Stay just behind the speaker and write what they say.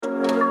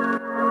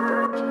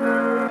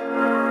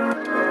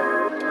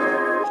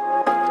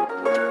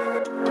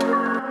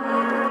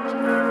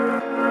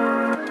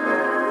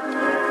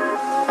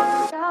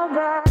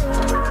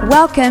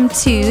Welcome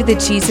to the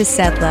Jesus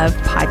Said Love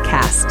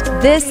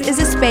podcast. This is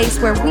a space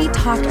where we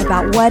talk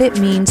about what it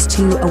means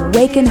to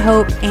awaken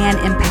hope and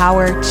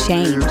empower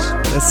change.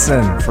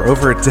 Listen, for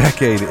over a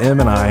decade,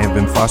 Em and I have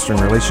been fostering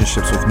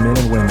relationships with men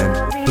and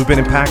women who've been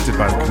impacted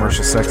by the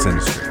commercial sex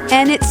industry.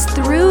 And it's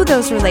through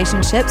those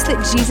relationships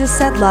that Jesus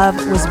Said Love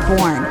was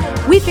born.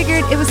 We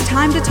figured it was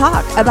time to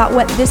talk about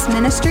what this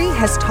ministry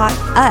has taught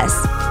us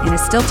and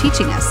is still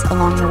teaching us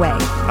along the way.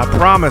 I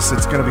promise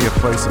it's going to be a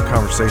place of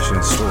conversation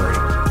and story.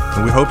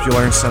 And we hope you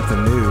learn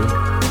something new.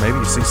 Maybe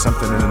you see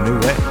something in a new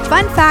way.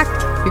 Fun fact,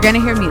 you're going to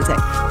hear music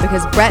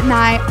because Brett and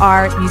I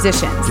are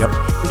musicians. Yep.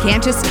 We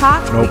can't just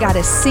talk. Nope. We got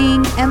to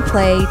sing and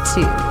play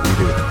too. We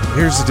do.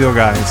 Here's the deal,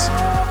 guys.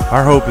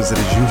 Our hope is that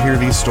as you hear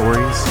these stories,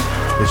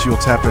 that you'll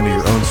tap into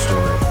your own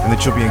story and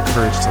that you'll be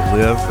encouraged to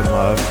live and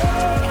love,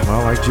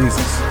 well, like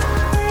Jesus.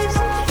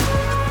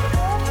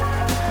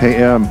 Hey,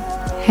 Em.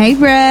 Hey,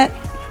 Brett.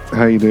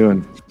 How you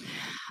doing?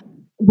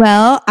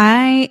 Well,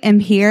 I am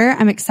here.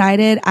 I'm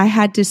excited. I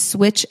had to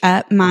switch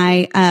up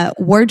my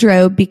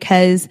wardrobe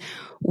because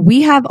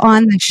we have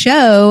on the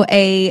show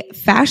a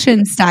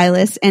fashion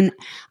stylist. And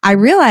I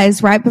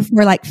realized right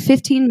before, like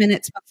 15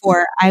 minutes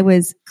before I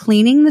was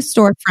cleaning the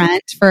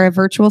storefront for a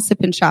virtual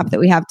sip and shop that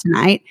we have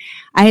tonight,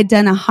 I had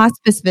done a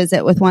hospice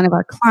visit with one of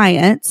our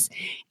clients.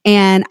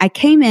 And I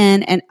came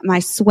in and my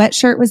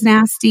sweatshirt was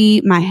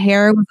nasty. My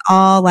hair was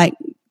all like,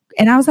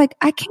 and I was like,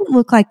 I can't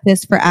look like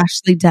this for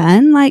Ashely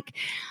Dunn. Like,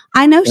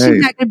 I know she's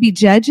not going to be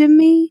judging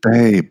me.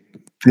 Babe,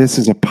 this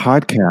is a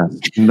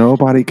podcast.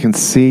 Nobody can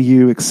see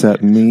you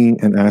except me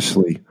and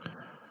Ashely.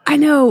 I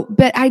know,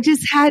 but I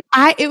just had,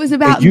 it was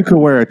about. You could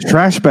wear a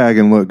trash bag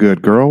and look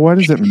good, girl. What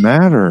does it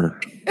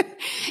matter?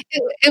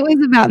 It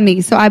was about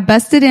me. So I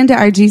busted into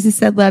our Jesus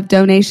Said Love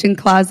donation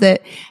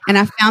closet and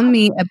I found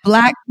me a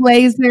black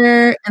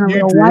blazer and a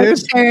little white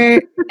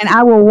shirt, and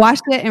I will wash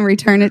it and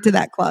return it to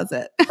that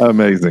closet.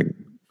 Amazing.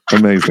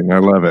 Amazing. I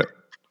love it.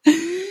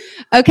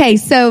 Okay.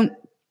 So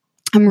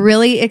I'm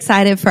really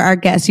excited for our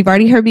guest. You've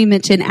already heard me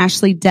mention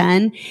Ashely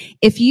Dunn.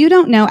 If you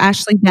don't know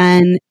Ashely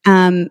Dunn,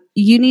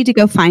 you need to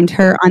go find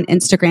her on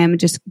Instagram and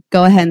just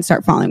go ahead and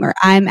start following her.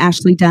 I'm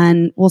Ashely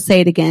Dunn. We'll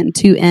say it again,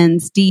 2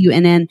 N's,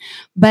 D-U-N-N.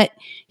 But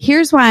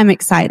here's why I'm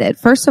excited.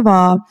 First of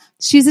all,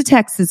 she's a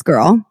Texas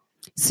girl.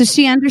 So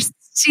she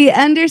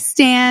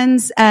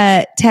understands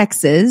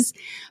Texas,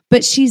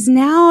 but she's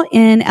now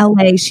in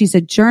LA. She's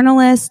a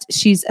journalist.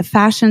 She's a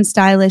fashion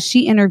stylist.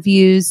 She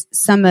interviews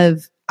some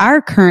of our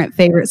current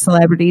favorite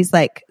celebrities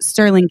like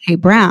Sterling K.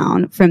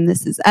 Brown from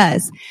This Is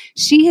Us.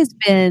 She has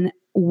been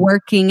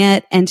working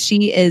it and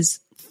she is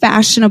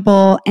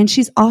fashionable, and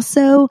she's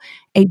also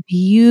a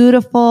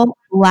beautiful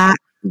Black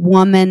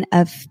woman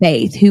of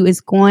faith who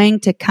is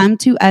going to come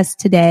to us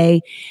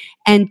today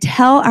and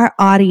tell our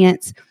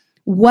audience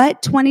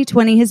what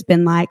 2020 has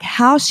been like,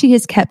 how she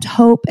has kept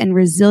hope and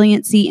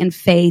resiliency and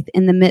faith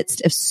in the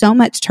midst of so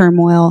much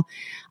turmoil.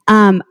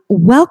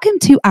 Welcome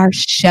to our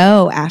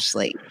show,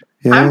 Ashely.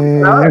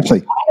 I'm so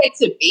excited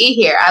to be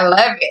here. I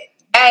love it.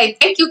 Hey,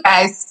 thank you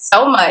guys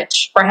so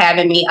much for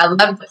having me. I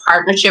love the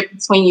partnership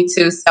between you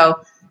two.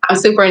 So I'm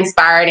super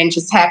inspired and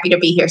just happy to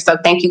be here. So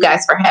thank you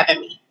guys for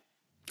having me.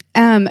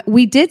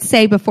 We did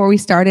say before we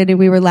started, and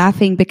we were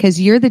laughing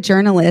because you're the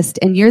journalist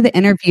and you're the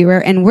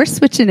interviewer, and we're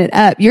switching it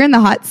up. You're in the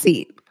hot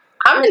seat.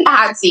 I'm in the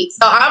hot seat.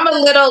 So I'm a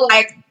little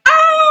like,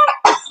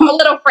 I'm a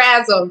little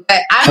frazzled. But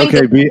I'm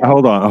okay,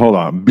 hold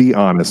on. Be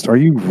honest. Are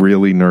you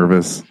really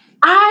nervous?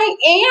 I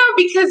am,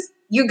 because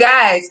you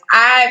guys,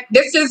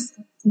 this is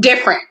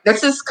different.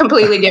 This is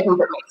completely different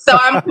for me. So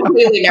I'm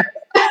completely nervous.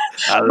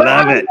 I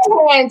love it.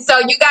 And so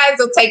you guys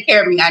will take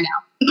care of me, I know.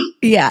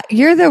 Yeah,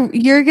 you're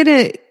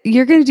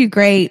gonna do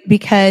great,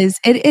 because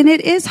it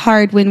is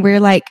hard when we're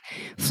like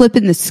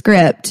flipping the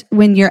script,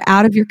 when you're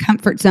out of your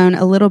comfort zone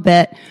a little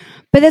bit.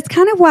 But that's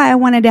kind of why I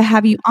wanted to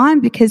have you on,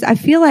 because I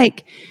feel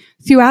like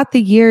throughout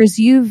the years,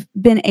 you've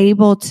been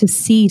able to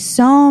see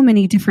so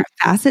many different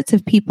facets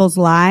of people's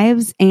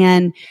lives,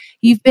 and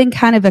you've been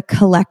kind of a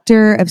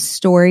collector of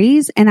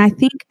stories. And I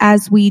think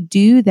as we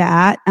do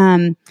that,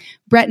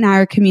 Brett and I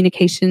are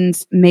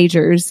communications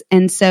majors.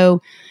 And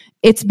so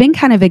it's been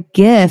kind of a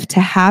gift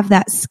to have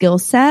that skill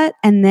set.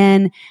 And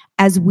then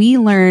as we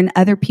learn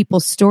other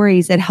people's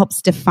stories, it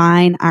helps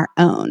define our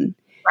own,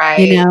 right?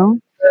 You know,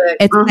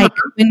 it's like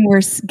when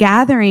we're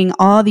gathering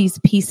all these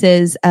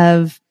pieces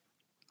of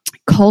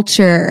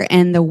culture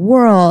and the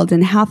world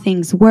and how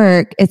things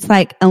work, it's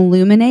like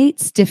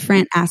illuminates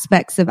different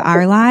aspects of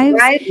our lives.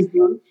 Right.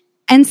 Mm-hmm.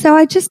 And so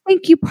I just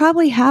think you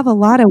probably have a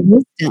lot of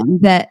wisdom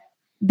that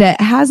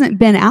hasn't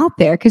been out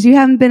there, because you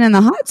haven't been in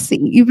the hot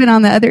seat. You've been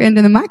on the other end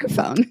of the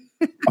microphone.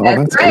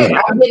 That's right. Good.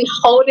 I've been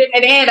holding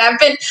it in.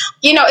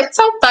 It's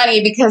so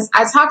funny because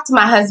I talked to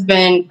my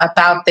husband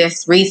about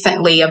this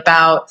recently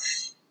about,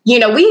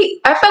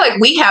 I feel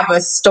like we have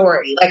a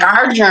story, like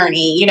our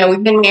journey.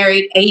 We've been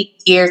married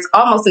 8 years,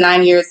 almost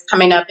 9 years,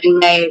 coming up in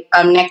May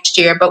next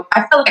year. But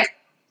I feel like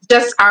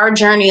just our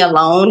journey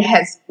alone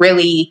has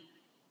really,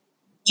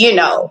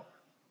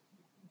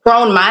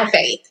 grown my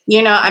faith.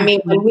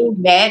 When we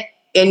met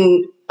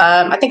in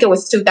I think it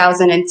was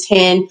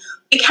 2010,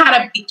 we kind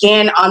of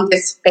began on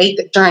this faith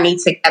journey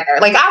together.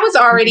 Like I was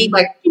already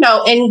like,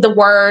 in the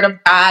word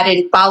of God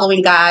and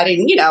following God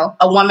and,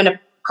 a woman of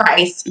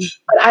Christ.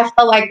 But I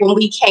felt like when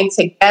we came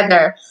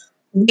together,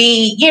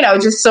 we,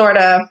 just sort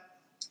of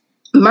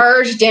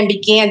merged and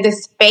began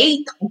this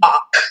faith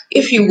walk,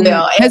 if you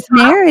will. Because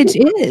marriage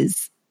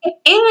is.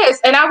 It is.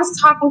 And I was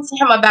talking to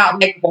him about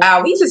like,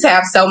 wow, we just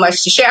have so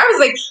much to share. I was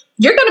like,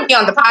 you're going to be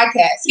on the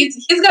podcast.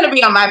 He's going to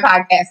be on my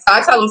podcast. So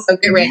I told him, so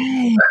get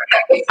ready.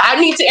 I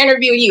need to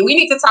interview you. We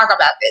need to talk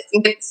about this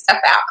and get stuff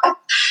out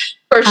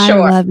for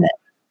sure. I love it.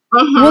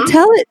 Well,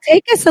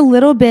 take us a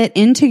little bit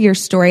into your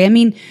story. I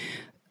mean,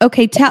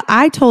 okay,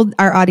 I told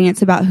our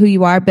audience about who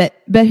you are, but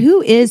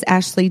who is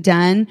Ashely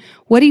Dunn?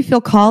 What do you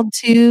feel called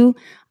to?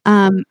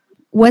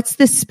 What's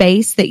the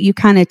space that you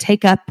kind of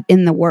take up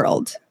in the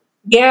world?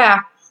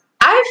 Yeah.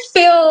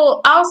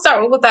 I'll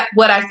start with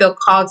what I feel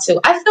called to.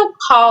 I feel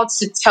called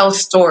to tell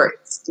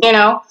stories,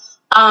 and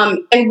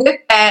with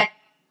that,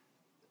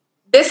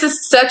 this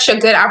is such a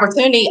good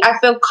opportunity. I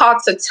feel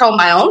called to tell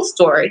my own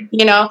story.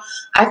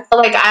 I feel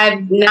like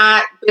I've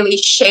not really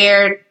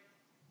shared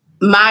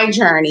my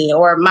journey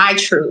or my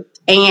truth.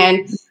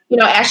 And,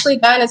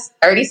 Ashely Dunn is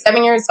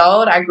 37 years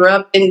old. I grew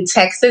up in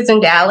Texas,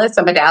 in Dallas.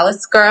 I'm a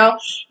Dallas girl,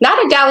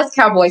 not a Dallas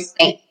Cowboys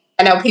fan.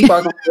 I know people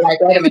are going to be like,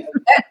 wait a minute.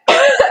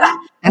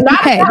 That's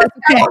okay.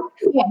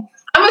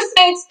 I'm a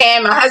Saints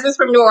fan. My husband's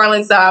from New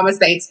Orleans, so I'm a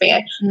Saints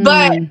fan.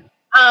 But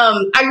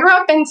I grew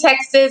up in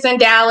Texas and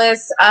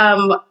Dallas,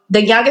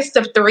 the youngest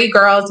of three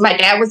girls. My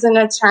dad was an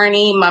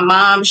attorney. My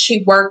mom,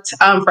 she worked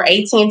for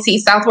AT&T,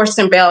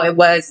 Southwestern Bell. It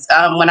was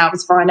when I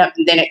was growing up,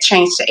 and then it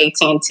changed to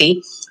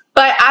AT&T.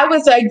 But I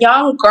was a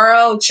young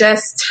girl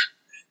just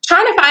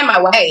trying to find my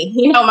way.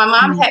 My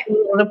mom had me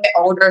a little bit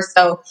older,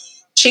 so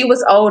she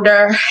was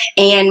older,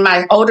 and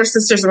my older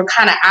sisters were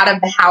kind of out of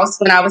the house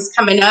when I was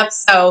coming up.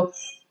 So,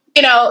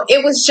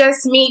 it was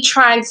just me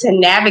trying to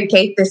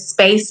navigate this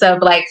space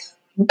of like,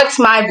 what's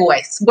my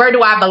voice? Where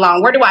do I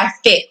belong? Where do I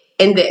fit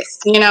in this?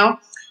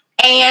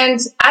 And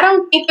I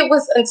don't think it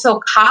was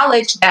until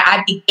college that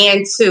I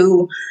began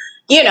to,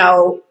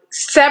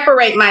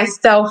 separate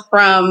myself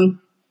from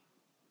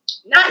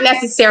not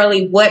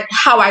necessarily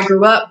how I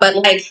grew up, but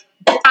like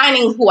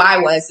defining who I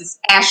was as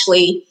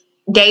Ashely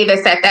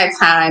Davis at that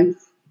time,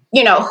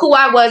 who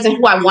I was and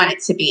who I wanted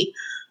to be.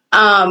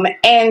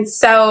 And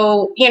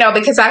so,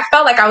 because I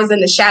felt like I was in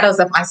the shadows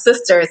of my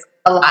sisters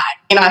a lot.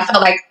 I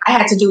felt like I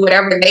had to do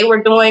whatever they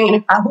were doing. And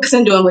if I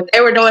wasn't doing what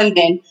they were doing,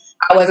 then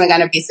I wasn't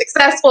going to be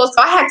successful.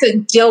 So I had to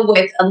deal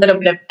with a little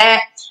bit of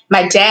that.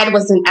 My dad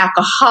was an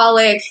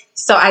alcoholic,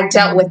 so I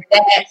dealt with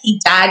that. He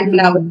died when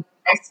I was in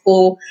high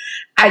school.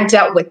 I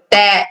dealt with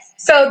that.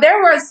 So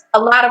there was a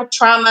lot of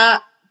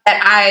trauma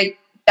that I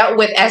dealt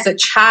with as a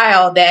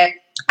child that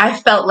I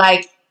felt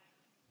like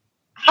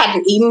I had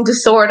an eating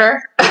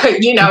disorder, from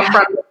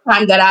the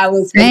time that I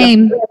was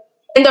in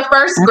the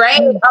first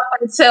grade up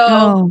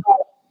until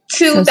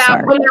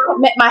 2000, when I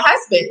met my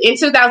husband in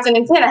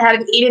 2010. I had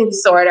an eating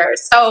disorder.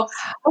 So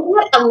I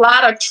had a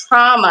lot of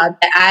trauma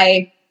that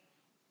I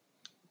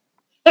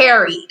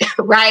carried,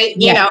 right?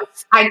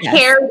 I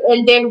carried,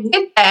 and then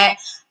with that,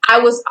 I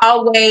was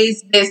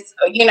always this,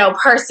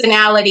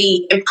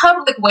 personality in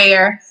public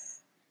where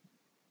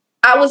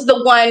I was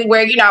the one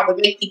where, I would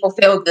make people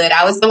feel good.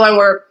 I was the one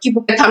where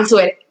people could come to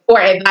it for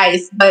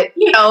advice. But,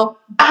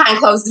 behind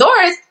closed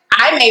doors,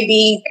 I may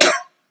be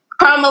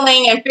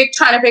crumbling and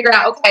trying to figure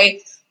out,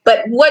 okay,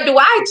 but what do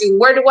I do?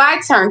 Where do I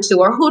turn to,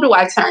 or who do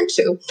I turn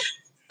to?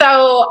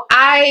 So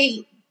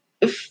I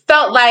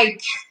felt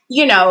like,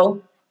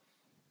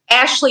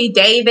 Ashely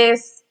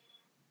Davis,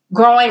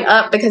 growing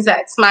up, because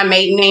that's my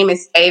maiden name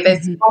is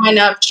Davis. Growing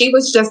up, she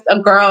was just a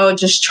girl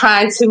just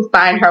trying to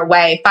find her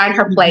way, find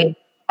her place.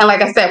 And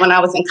like I said, when I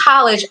was in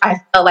college,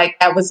 I felt like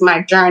that was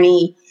my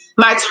journey,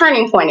 my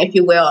turning point, if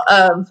you will.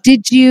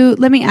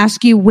 Let me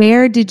ask you,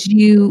 where did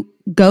you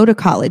go to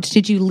college?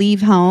 Did you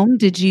leave home?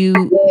 I did.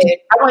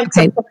 I went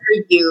to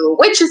Prairie View,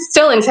 which is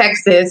still in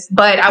Texas,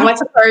 but I went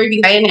to Prairie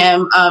View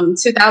A&M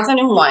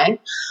 2001.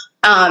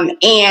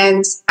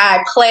 And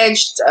I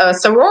pledged a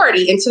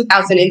sorority in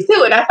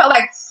 2002. And I felt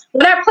like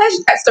when I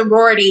pledged that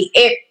sorority,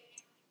 it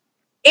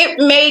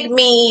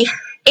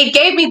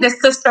gave me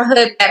this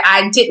sisterhood that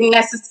I didn't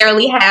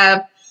necessarily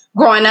have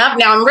growing up.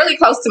 Now I'm really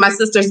close to my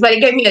sisters, but it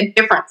gave me a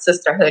different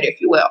sisterhood, if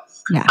you will.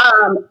 Yeah.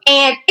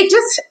 And it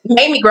just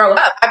made me grow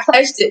up. I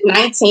pledged at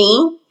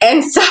 19.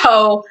 And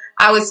so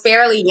I was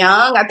fairly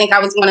young. I think I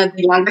was one of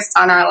the youngest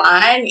on our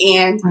line.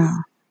 And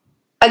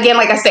again,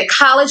 like I said,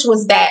 college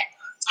was that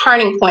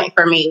turning point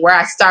for me where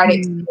I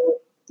started to,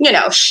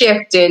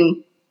 shift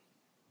and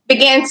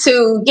began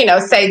to,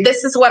 say,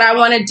 this is what I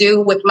want to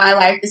do with my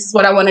life. This is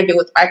what I want to do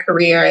with my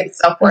career, and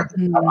so forth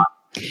and so on.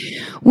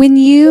 When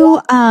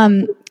you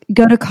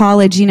go to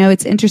college,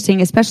 it's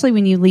interesting, especially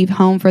when you leave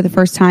home for the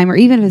first time, or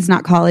even if it's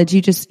not college,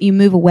 you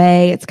move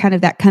away. It's kind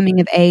of that coming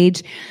of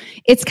age.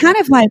 It's kind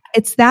of like,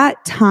 it's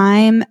that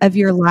time of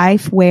your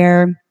life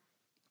where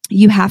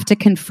you have to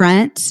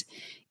confront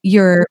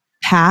your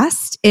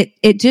past.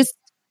 It just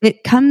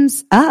it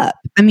comes up.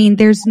 I mean,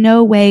 there's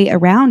no way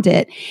around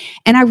it.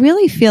 And I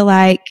really feel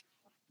like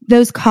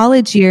those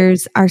college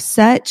years are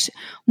such,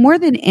 more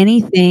than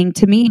anything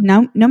to me,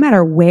 no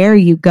matter where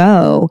you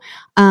go,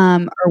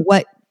 or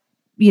what,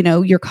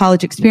 your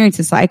college experience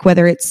is like,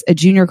 whether it's a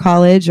junior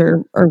college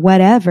or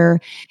whatever,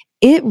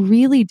 it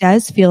really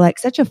does feel like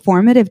such a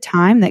formative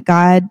time that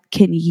God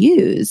can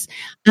use.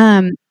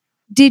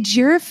 Did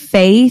your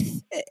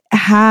faith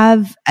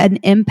have an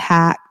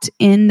impact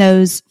in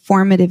those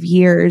formative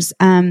years?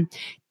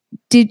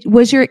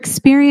 Was your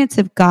experience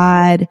of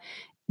God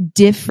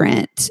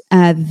different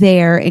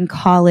there in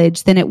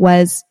college than it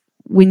was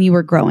when you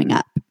were growing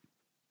up?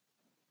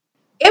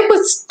 It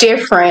was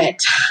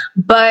different,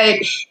 but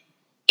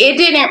it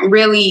didn't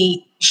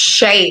really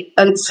shape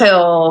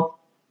until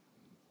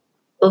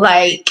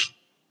like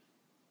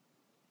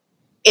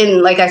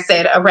I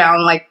said,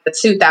 around like the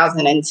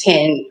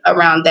 2010,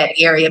 around that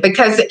area,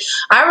 because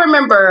I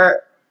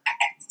remember,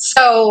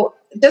 so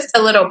just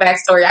a little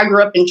backstory. I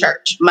grew up in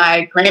church.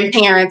 My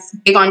grandparents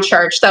big on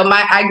church. So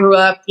I grew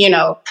up,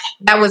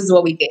 that was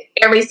what we did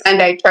every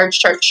Sunday,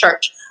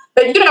 church.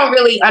 But you don't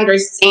really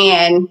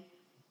understand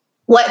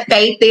what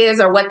faith is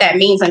or what that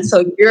means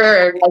until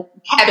you're like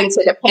having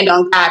to depend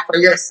on God for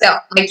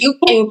yourself. Like you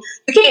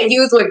can't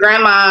use what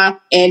grandma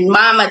and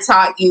mama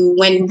taught you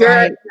when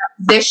you're in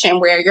a position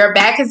where your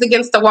back is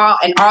against the wall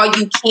and all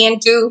you can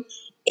do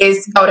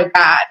is go to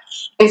God.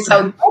 And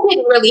so that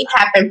didn't really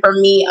happen for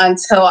me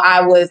until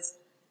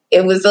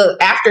it was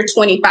after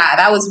 25.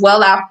 I was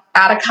well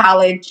out of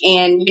college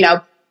and,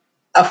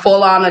 a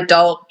full on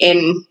adult,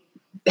 and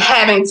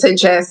having to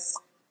just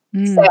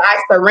say,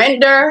 I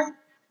surrender.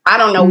 I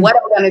don't know what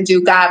I'm going to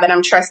do, God, but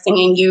I'm trusting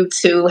in you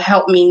to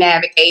help me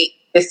navigate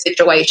this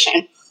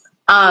situation.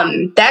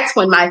 That's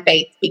when my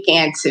faith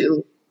began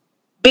to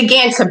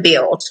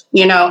build,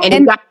 and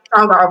it got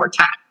stronger over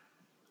time.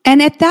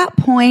 And at that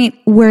point,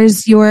 were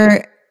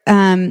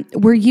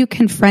you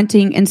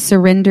confronting and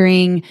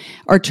surrendering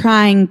or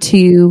trying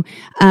to,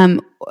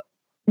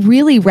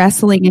 really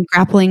wrestling and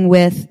grappling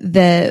with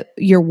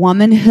your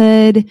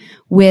womanhood,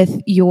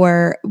 with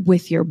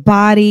your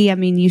body? I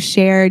mean, you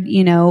shared,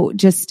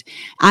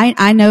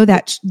 I know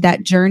that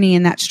journey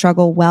and that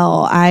struggle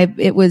well.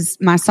 It was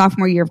my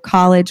sophomore year of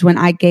college when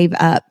I gave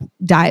up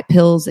diet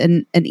pills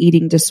and an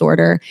eating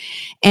disorder.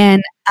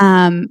 And,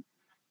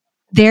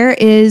 there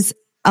is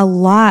a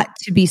lot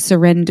to be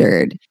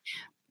surrendered,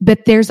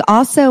 but there's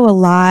also a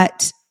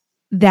lot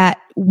that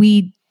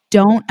we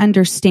don't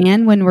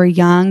understand when we're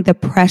young, the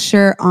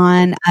pressure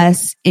on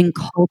us in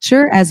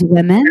culture as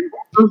women,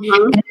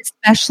 and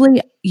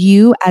especially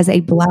you as a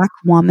Black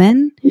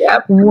woman.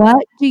 Yep.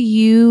 What do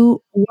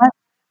you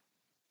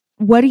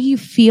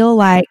feel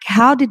like?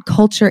 How did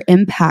culture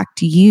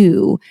impact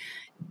you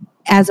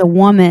as a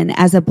woman,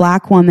 as a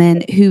Black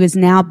woman who is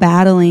now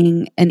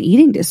battling an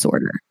eating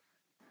disorder?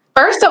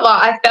 First of all,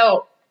 I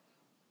felt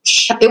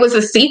it was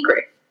a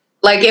secret.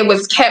 Like it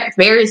was kept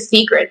very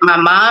secret. My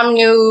mom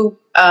knew,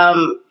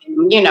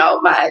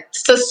 my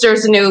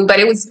sisters knew, but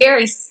it was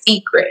very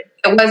secret.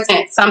 It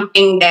wasn't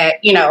something that,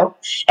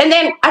 and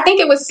then I think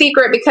it was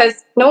secret because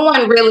no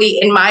one really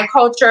in my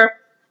culture,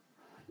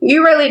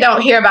 you really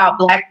don't hear about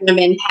Black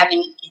women having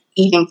an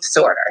eating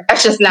disorder.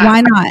 That's just not.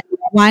 Why not?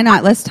 Why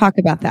not? Let's talk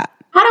about that.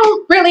 I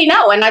don't really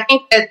know. And I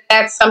think that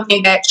that's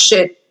something that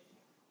should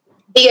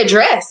be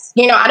addressed.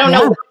 I don't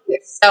know why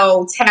it's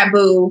so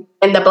taboo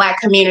in the Black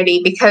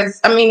community,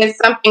 because it's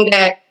something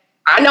that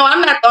I know I'm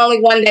not the only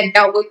one that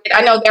dealt with it.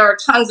 I know there are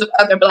tons of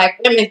other Black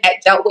women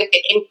that dealt with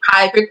it in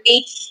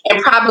privately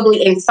and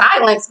probably in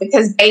silence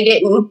because they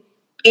didn't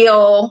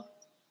feel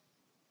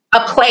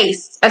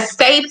a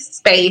safe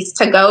space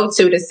to go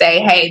to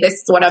say, hey,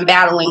 this is what I'm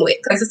battling with.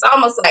 Because it's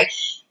almost like,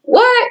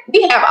 what?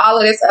 We have all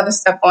of this other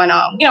stuff going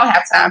on. We don't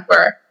have time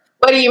for,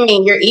 what do you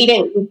mean? You're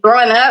eating,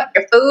 growing up,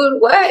 your food?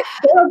 What?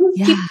 Just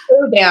keep your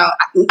food down.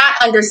 Not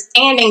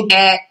understanding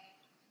that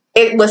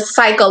it was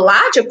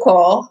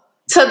psychological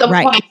to the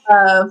point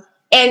of,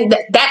 and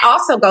that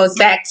also goes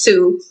back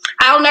to,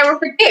 I'll never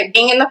forget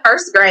being in the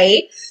first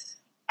grade,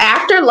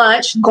 after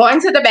lunch,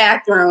 going to the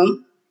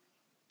bathroom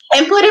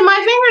and putting my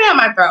finger down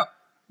my throat.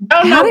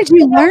 How did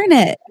you learn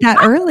it that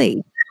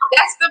early?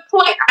 That's the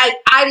point.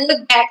 I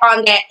look back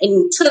on that,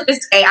 and to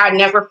this day, I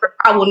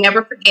will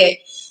never forget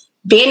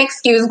being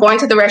excused, going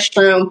to the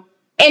restroom,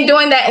 and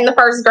doing that in the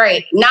first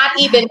grade.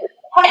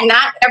 Had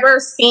not ever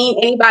seen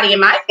anybody in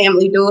my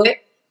family do it,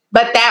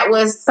 but that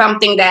was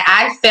something that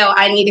I felt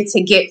I needed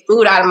to get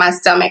food out of my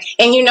stomach.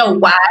 And you know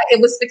why?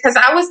 It was because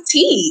I was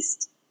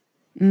teased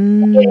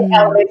in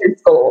elementary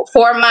school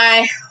for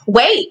my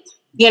weight.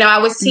 I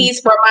was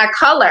teased for my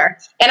color,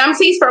 and I'm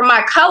teased for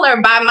my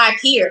color by my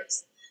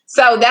peers.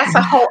 So that's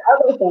a whole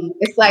other thing.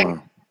 It's like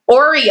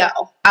Oreo,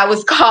 I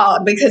was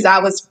called because I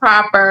was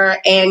proper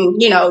and,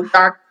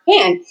 dark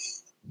skin.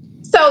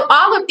 So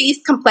all of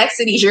these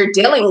complexities you're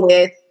dealing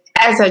with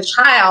as a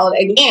child,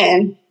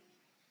 again,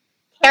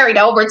 carried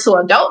over to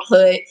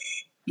adulthood.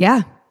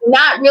 Yeah.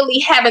 Not really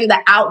having the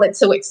outlet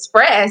to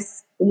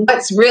express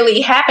what's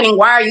really happening.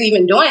 Why are you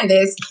even doing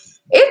this?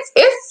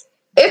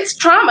 it's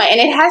trauma and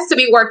it has to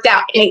be worked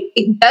out. And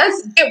it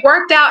does get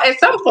worked out at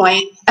some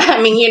point.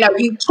 I mean, you know,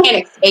 you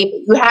can't escape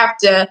it. You have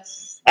to,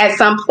 at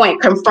some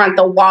point, confront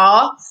the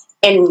wall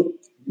and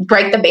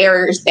break the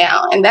barriers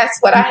down. And that's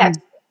what I had to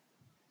do.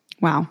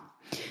 Wow.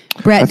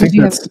 Brett, I think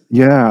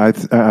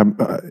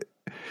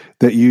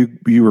that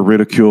you were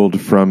ridiculed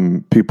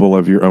from people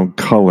of your own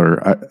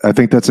color. I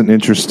think that's an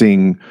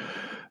interesting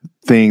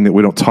thing that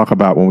we don't talk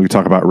about when we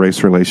talk about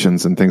race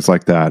relations and things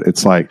like that.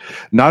 It's like,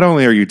 not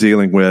only are you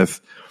dealing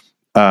with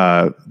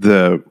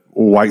the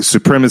white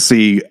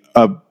supremacy,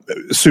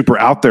 super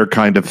out there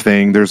kind of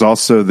thing, there's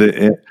also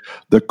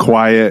the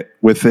quiet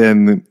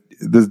within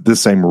the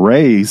same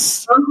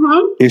race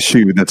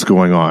issue that's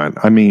going on.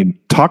 I mean,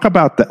 talk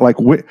about that. Like,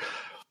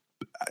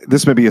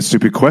 this may be a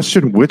stupid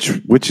question.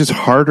 Which is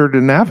harder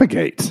to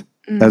navigate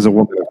as a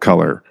woman of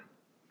color?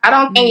 I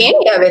don't think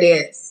any of it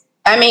is.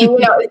 I mean, you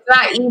know, it's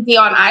not easy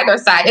on either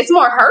side. It's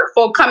more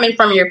hurtful coming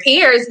from your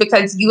peers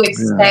because you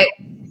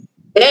expect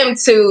them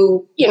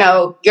to, you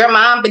know, your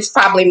mom is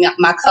probably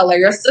my color.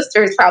 Your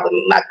sister is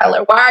probably my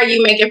color. Why are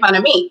you making fun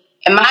of me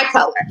and my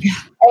color?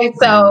 And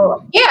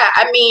so, yeah,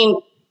 I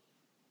mean,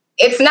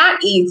 it's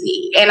not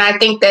easy. And I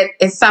think that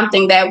it's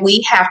something that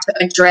we have to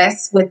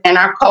address within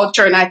our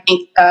culture. And I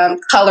think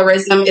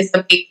colorism is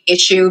a big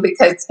issue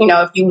because, you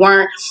know, if you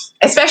weren't,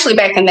 especially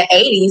back in the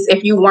 80s,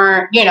 if you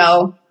weren't, you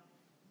know,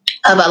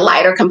 of a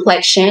lighter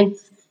complexion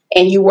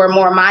and you were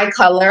more my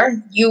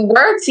color, you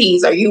were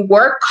teased or you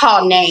were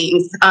called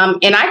names.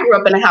 And I grew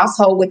up in a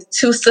household with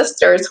two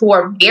sisters who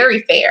are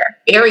very fair,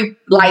 very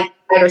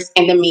lighter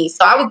skinned than me.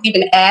 So I was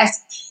even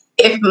asked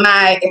if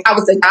I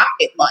was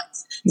adopted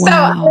once.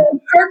 Wow. So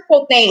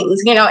hurtful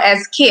things, you know,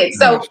 as kids.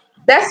 So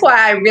that's why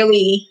I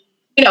really,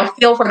 you know,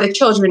 feel for the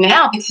children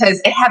now because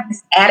it have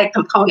this added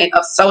component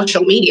of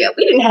social media.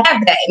 We didn't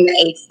have that in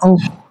the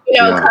 80s.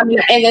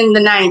 And in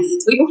the 90s,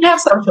 we didn't have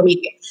social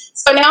media.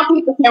 So now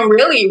people can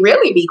really,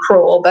 really be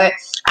cruel. But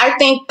I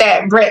think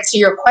that, Brett, to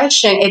your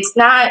question, it's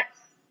not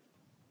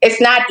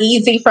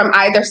easy from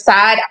either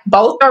side.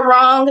 Both are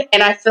wrong.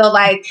 And I feel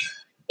like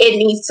it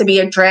needs to be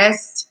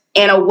addressed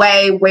in a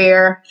way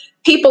where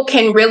people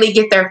can really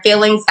get their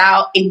feelings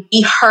out and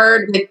be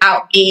heard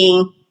without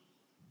being,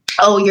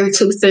 oh, you're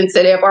too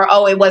sensitive, or,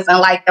 oh, it wasn't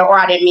like that, or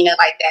I didn't mean it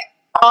like that.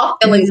 All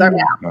feelings are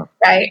valid,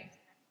 right?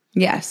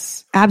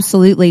 Yes,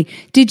 absolutely.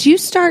 Did you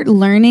start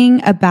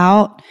learning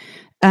about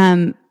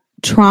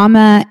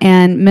trauma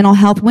and mental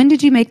health? When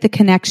did you make the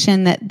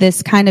connection that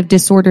this kind of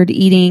disordered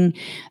eating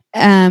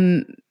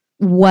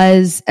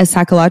was a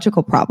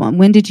psychological problem?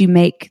 When did you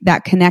make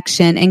that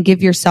connection and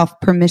give yourself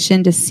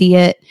permission to see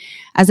it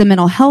as a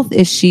mental health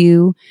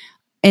issue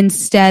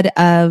instead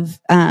of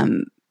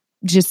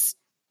just,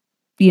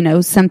 you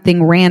know,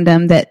 something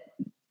random that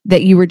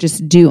you were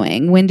just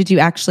doing? When did you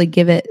actually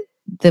give it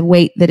the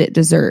weight that it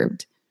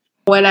deserved?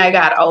 When I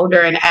got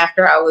older and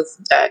after I was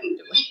done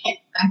doing it,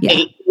 I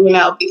think, you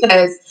know,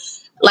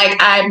 because like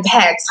I've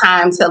had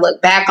time to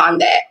look back on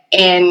that.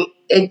 And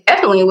it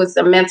definitely was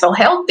a mental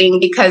health thing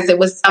because it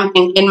was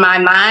something in my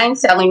mind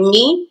telling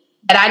me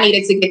that I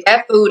needed to get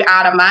that food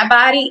out of my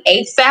body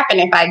ASAP. And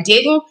if I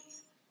didn't,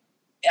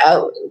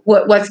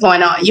 what's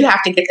going on? You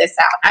have to get this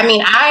out. I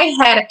mean, I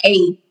had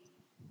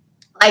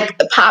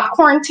the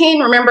popcorn tin.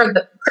 Remember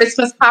the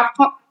Christmas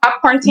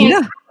popcorn tin?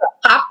 Yeah.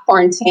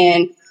 Popcorn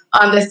tin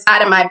on the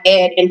side of my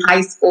bed in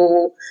high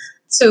school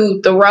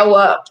to throw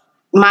up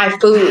my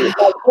food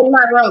in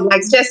my room,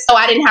 just so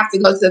I didn't have to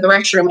go to the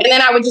restroom. And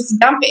then I would just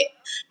dump it.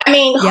 I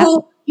mean,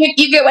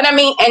 you get what I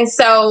mean? And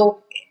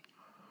so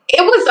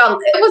it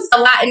was a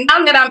lot. And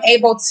now that I'm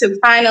able to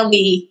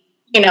finally,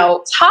 you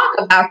know, talk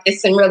about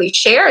this and really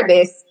share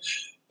this,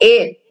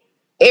 it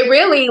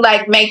really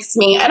makes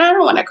me, and I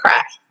don't want to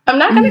cry. I'm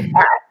not going to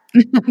cry.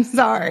 I'm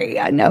sorry.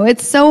 I know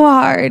it's so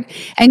hard.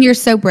 And you're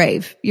so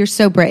brave. You're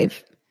so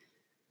brave.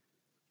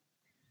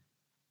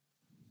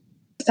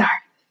 Sorry.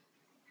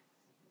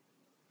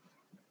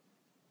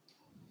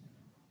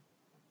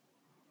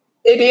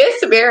 It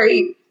is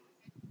very.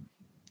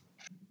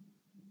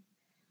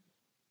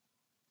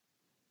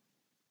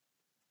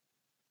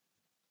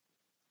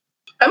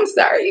 I'm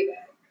sorry.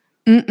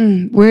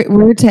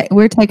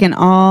 We're taking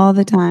all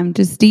the time,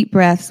 just deep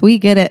breaths. We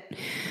get it.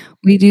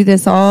 We do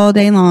this all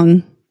day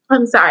long.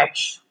 I'm sorry.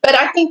 But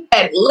I think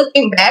that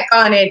looking back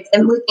on it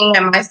and looking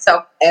at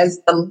myself as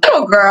the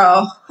little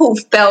girl who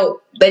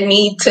felt the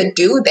need to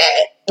do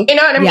that, you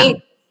know what I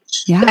mean?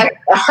 Yeah. That's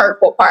the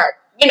hurtful part,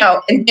 you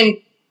know, and then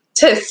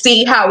to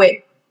see how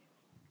it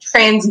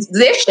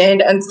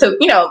transitioned into,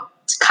 you know,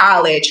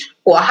 college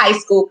or high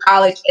school,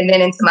 college, and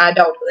then into my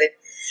adulthood.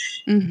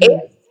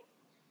 Mm-hmm.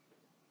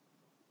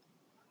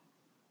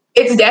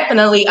 It's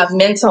definitely a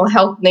mental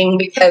health thing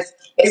because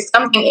it's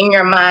something in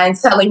your mind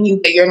telling you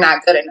that you're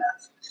not good enough.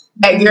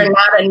 That you're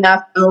not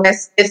enough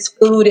unless this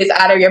food is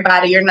out of your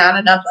body. You're not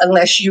enough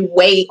unless you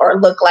weigh or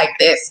look like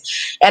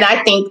this. And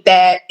I think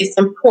that it's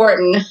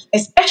important,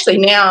 especially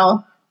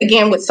now,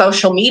 again, with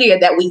social media,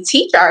 that we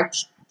teach our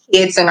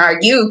kids and our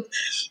youth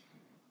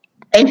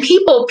and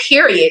people,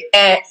 period,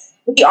 that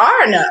we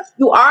are enough.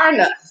 You are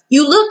enough.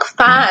 you look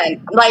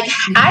fine. Like,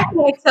 I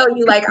can't tell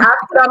you, like, I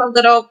put on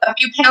a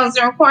few pounds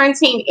during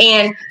quarantine,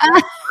 and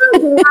I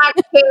do not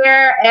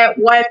care at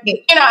what,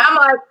 I'm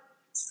like,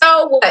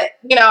 so what?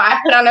 I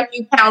put on a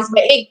few pounds,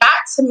 but it got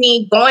to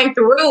me going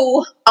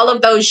through all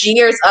of those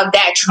years of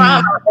that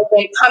trauma and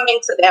then coming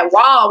to that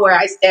wall where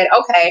I said,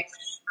 okay,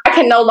 I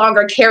can no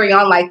longer carry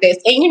on like this.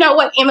 And you know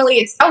what, Emily,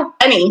 it's so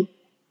funny.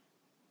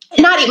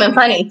 Not even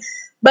funny,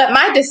 but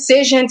my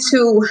decision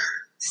to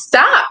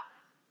stop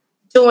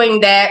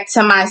doing that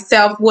to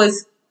myself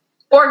was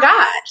for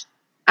God.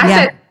 I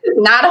said, this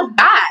is not of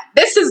God.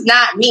 This is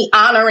not me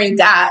honoring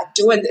God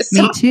doing this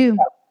to too.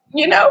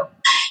 myself,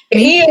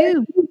 Me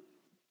too.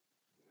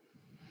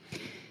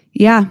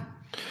 Yeah.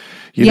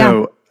 You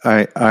know,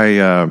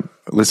 I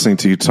listening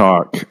to you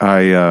talk,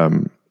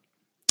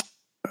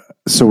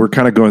 so we're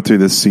kind of going through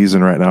this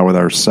season right now with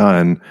our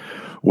son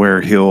where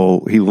he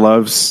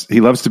loves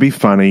to be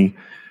funny.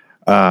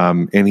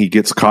 And he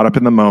gets caught up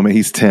in the moment.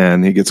 He's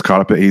 10. He gets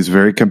caught up. He's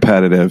very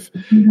competitive,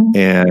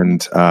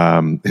 and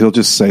he'll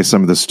just say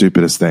some of the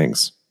stupidest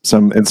things.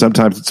 And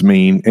sometimes it's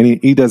mean, and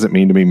he doesn't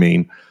mean to be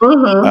mean.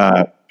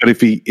 But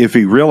if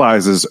he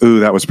realizes, ooh,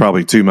 that was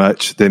probably too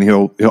much, then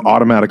he'll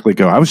automatically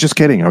go, I was just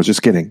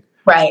kidding.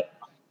 Right.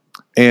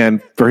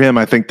 And for him,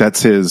 I think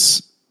that's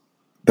his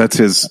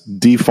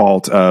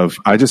default of,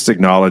 I just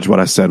acknowledge what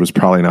I said was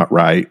probably not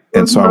right.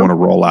 And so I want to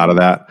roll out of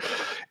that.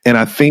 And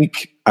I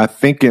think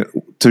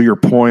to your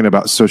point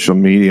about social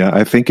media,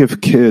 I think if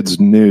kids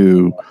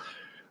knew,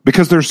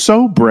 because they're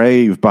so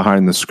brave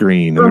behind the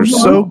screen, and they're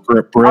so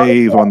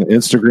brave on the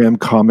Instagram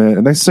comment,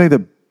 and they say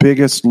the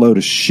biggest load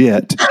of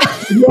shit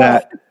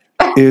that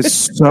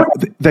is so,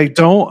 they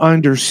don't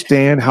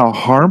understand how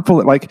harmful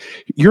it, like,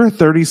 you're a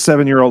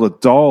 37-year-old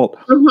adult,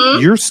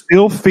 you're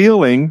still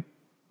feeling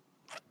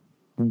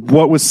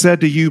what was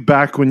said to you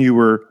back when you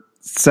were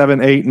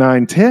 7, 8,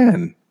 9,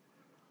 10.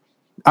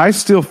 I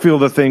still feel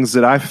the things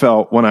that I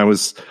felt when I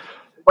was,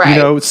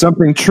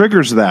 something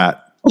triggers that.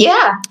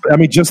 Yeah. I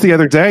mean, just the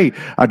other day,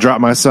 I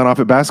dropped my son off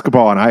at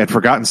basketball and I had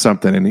forgotten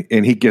something,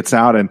 and he gets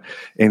out and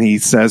he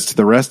says to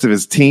the rest of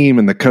his team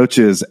and the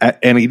coaches,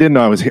 and he didn't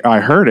know I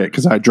heard it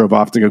because I drove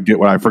off to go get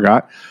what I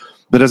forgot.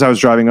 But as I was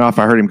driving off,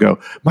 I heard him go,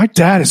 "My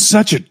dad is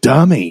such a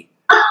dummy."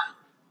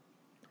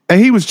 And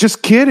he was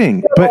just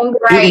kidding. But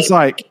it was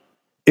like,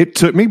 it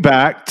took me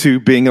back to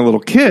being a little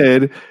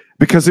kid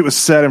because it was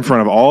said in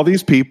front of all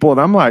these people.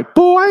 And I'm like,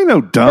 boy, I ain't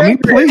no dummy,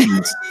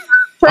 please.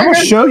 I'm going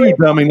to show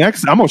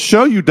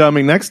you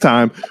dummy next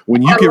time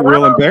when you get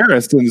real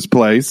embarrassed in this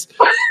place.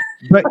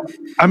 But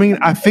I mean,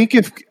 I think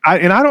I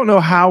don't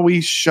know how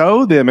we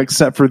show them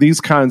except for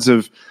these kinds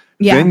of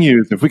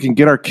venues. If we can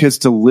get our kids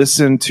to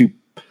listen to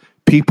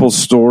people's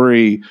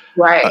story,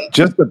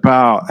 just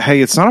about,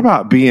 hey, it's not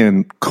about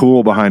being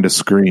cool behind a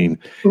screen.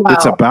 No.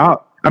 It's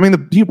about, I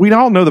mean, we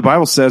all know the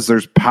Bible says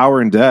there's power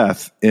and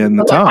death in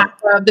the tongue.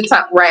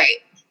 Right.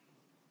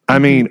 I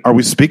mean, are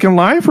we speaking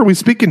life or are we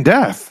speaking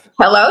death?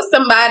 Hello,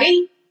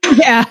 somebody.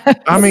 Yeah.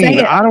 I mean,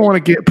 I don't want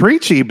to get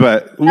preachy,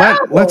 but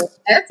let's.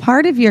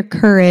 Part of your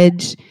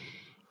courage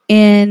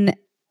in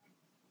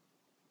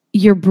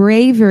your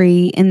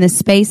bravery in the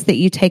space that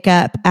you take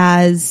up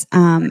as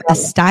a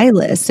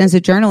stylist, as a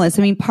journalist.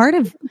 I mean, part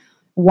of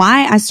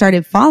why I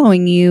started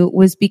following you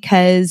was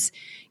because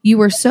you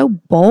were so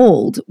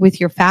bold with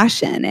your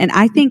fashion. And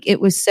I think it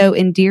was so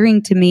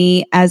endearing to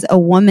me as a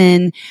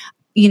woman.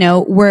 You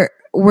know,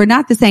 we're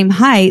not the same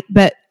height,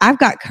 but I've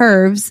got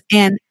curves,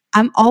 and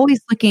I'm always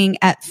looking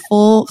at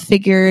full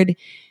figured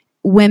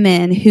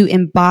women who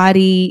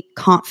embody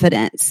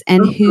confidence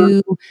and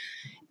who,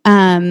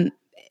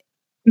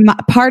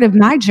 part of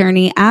my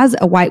journey as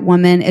a white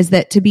woman is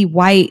that to be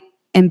white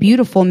and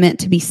beautiful meant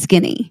to be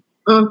skinny.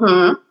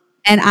 And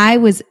I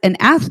was an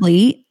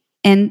athlete,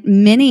 and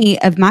many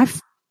of my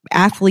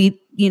athlete,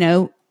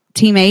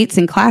 teammates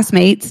and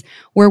classmates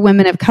were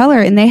women of color,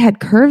 and they had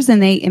curves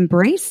and they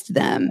embraced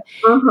them.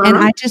 And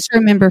I just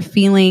remember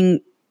feeling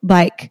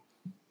like,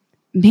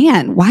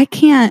 man, why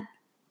can't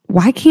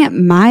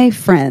my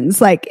friends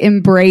like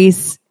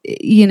embrace,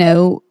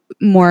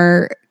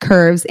 more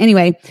curves?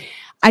 Anyway,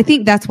 I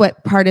think that's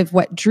part of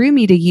what drew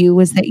me to you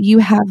was that you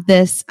have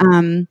this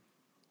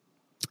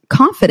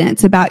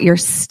confidence about your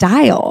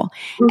style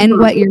and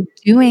what you're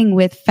doing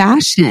with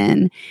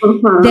fashion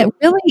that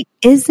really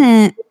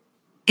isn't,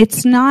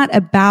 it's not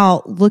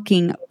about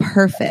looking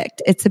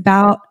perfect. It's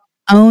about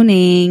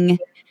owning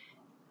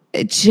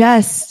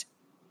just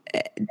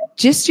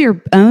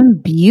your own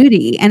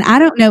beauty. And I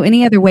don't know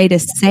any other way to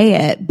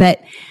say it,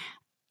 but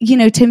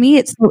to me,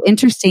 it's so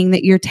interesting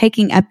that you're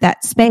taking up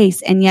that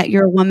space, and yet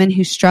you're a woman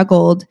who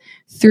struggled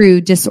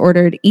through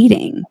disordered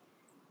eating.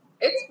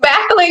 It's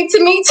baffling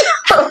to me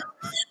too.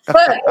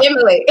 But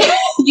Emily,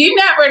 you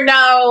never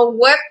know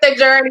what the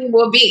journey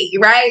will be,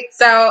 right?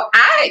 So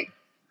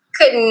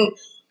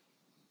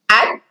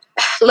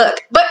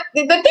look, but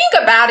the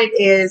thing about it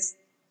is,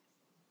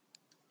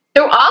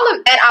 through all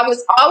of that, I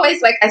was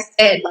always, like I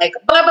said, like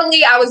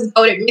bubbly. I was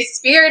voted Miss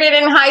Spirited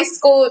in high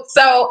school.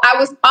 So I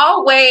was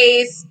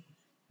always,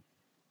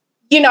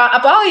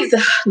 I've always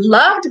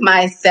loved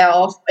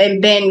myself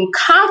and been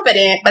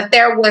confident, but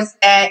there was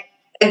that,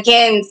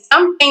 again,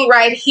 something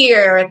right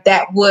here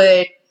that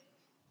would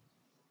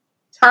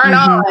turn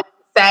on and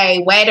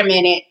say, wait a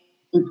minute,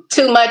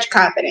 too much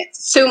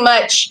confidence, too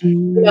much,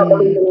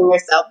 believing in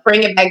yourself,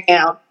 bring it back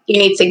down. You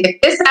need to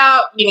get this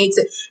out. You need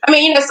to,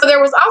 so there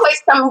was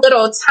always some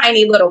little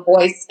tiny little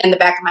voice in the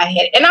back of my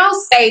head. And I'll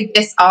say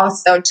this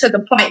also to the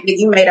point that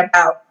you made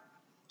about,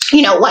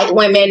 white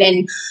women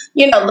and,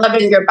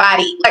 loving your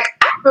body. Like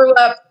I grew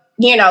up,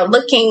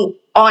 looking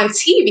on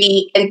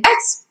TV, and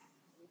that's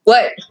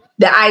what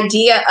the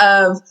idea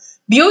of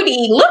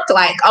beauty looked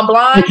like, a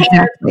blonde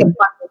hair.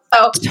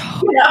 So,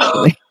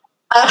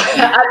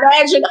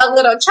 imagine a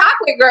little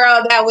chocolate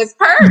girl that was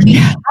curvy.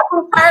 I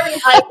was curvy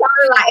like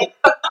her life.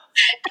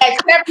 At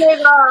 7 years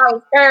old, I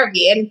was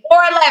curvy. And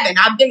 4'11",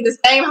 I've been the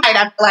same height,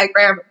 I feel like,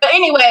 forever. But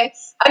anyway,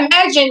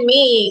 imagine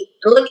me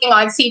looking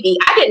on TV.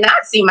 I did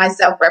not see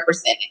myself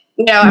represented.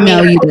 You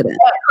didn't.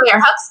 Claire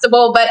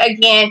Huxtable, but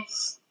again,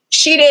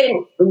 she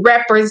didn't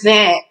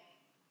represent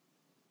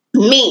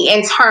me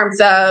in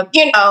terms of,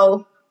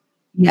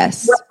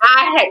 yes, what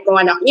I had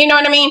going on. You know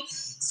what I mean?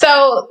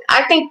 So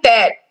I think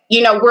that,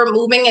 we're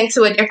moving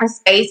into a different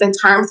space in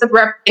terms of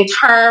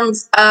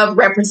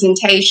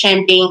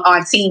representation, being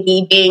on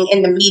TV, being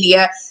in the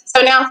media.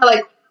 So now I feel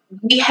like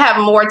we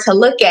have more to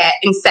look at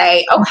and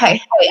say, okay,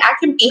 hey, I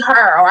can be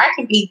her, or I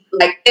can be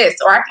like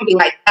this, or I can be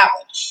like that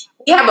one.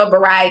 We have a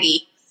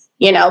variety,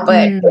 but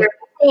I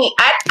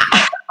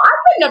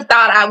wouldn't have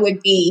thought I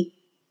would be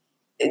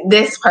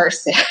this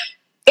person.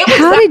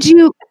 How did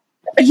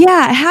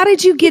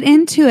you get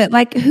into it?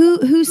 Like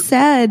who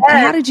said,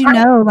 how did you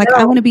know, like,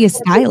 I want to be a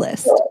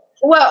stylist?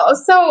 Well,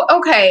 so,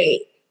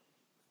 okay.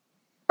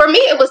 For me,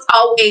 it was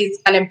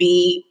always going to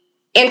be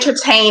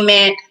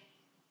entertainment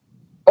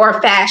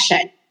or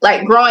fashion.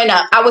 Like growing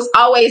up, I was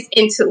always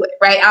into it,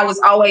 right? I was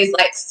always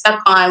like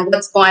stuck on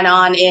what's going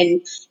on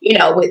in,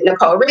 with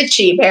Nicole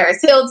Richie,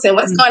 Paris Hilton,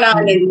 what's going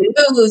on in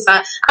the news.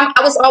 I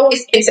was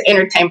always into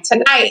Entertainment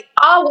Tonight,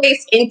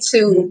 always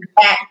into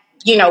that,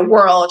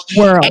 world.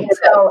 And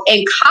so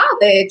in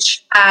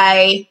college,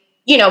 I,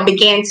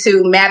 began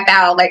to map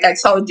out, like I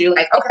told you,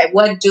 like, okay,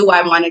 what do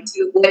I want to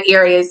do? What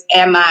areas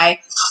am I,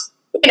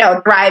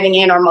 thriving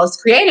in or most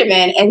creative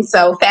in? And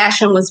so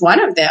fashion was one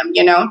of them,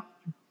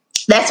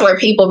 That's where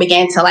people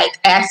began to like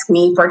ask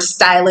me for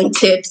styling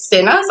tips.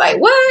 And I was like,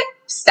 what?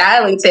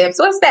 Styling tips?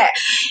 What's that?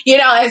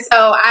 And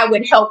so I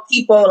would help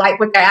people like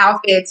with their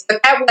outfits,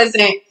 but that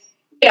wasn't,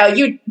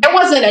 there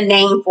wasn't a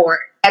name for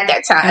it at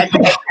that time,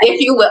 if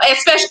you will,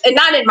 especially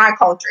not in my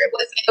culture.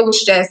 It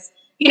was just,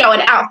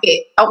 an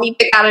outfit. Help me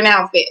pick out an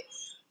outfit.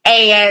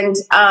 And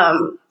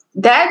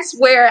that's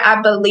where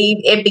I believe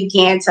it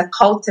began to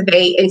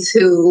cultivate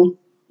into,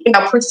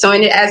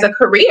 pursuing it as a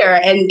career.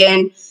 And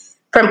then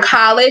from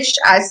college,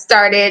 I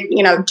started,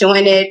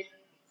 doing it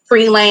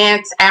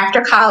freelance.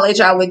 After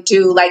college, I would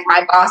do like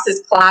my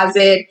boss's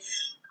closet.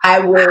 I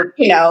would,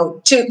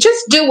 to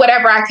just do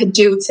whatever I could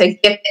do to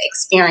get the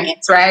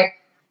experience, right?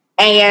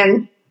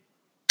 And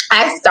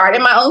I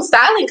started my own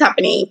styling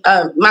company.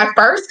 My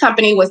first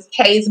company was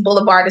Kay's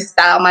Boulevard of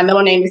Style. My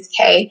middle name is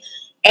Kay.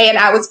 And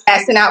I was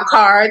passing out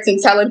cards and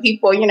telling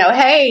people,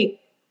 hey,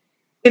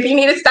 if you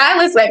need a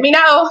stylist, let me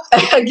know.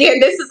 Again,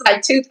 this is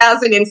like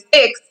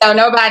 2006. So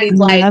nobody's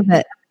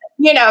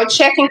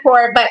checking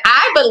for it. But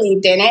I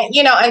believed in it,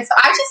 and so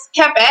I just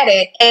kept at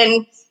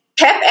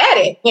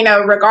it,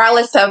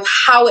 regardless of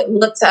how it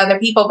looked to other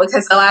people,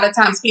 because a lot of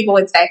times people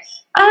would say,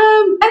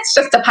 that's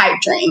just a pipe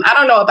dream. I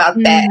don't know about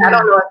that. I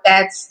don't know if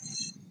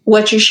that's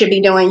what you should be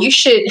doing. You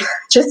should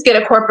just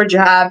get a corporate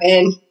job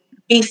and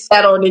be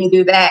settled and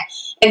do that.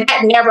 And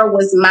that never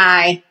was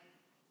my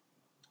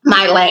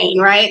lane,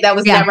 right? That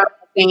was never my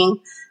thing.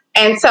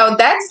 And so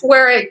that's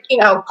where it,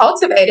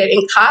 cultivated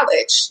in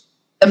college,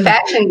 the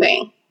fashion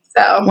thing.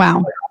 So,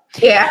 wow.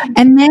 Yeah.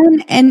 And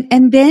then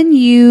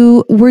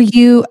were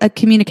you a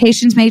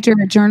communications major,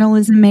 a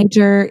journalism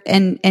major,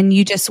 and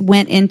you just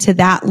went into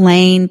that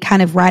lane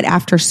kind of right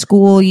after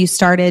school? You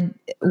started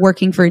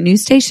working for a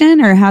news station,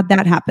 or how'd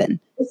that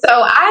happen? So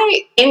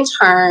I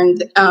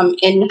interned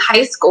in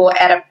high school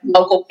at a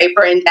local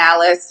paper in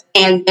Dallas.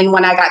 And then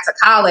when I got to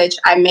college,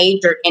 I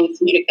majored in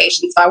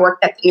communications. So I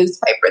worked at the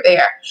newspaper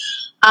there.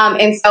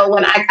 And so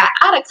when I got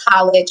out of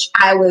college,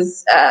 I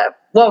was,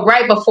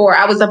 right before,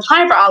 I was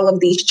applying for all of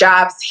these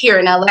jobs here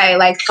in LA.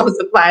 Like I was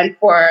applying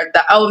for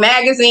the O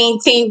Magazine,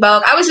 Teen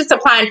Vogue. I was just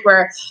applying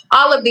for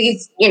all of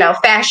these,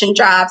 fashion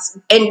jobs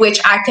in which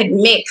I could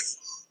mix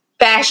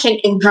fashion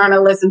and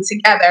journalism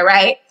together,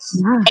 right?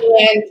 Yeah.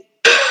 And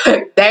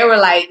they were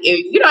like,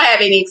 if you don't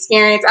have any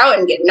experience, I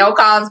wouldn't get no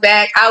calls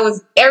back.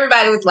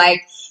 Everybody was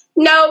like,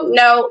 no,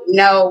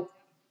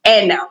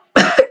 and no.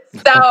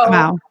 So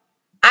wow.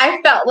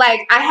 I felt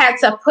like I had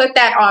to put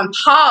that on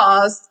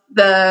pause,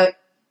 the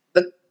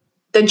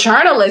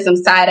journalism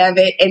side of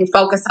it, and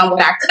focus on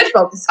what I could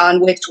focus on,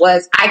 which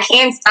was I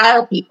can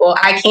style people.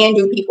 I can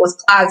do people's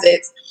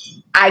closets.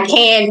 I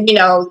can,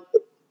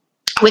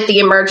 with the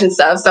emergence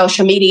of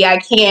social media, I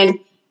can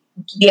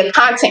be a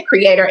content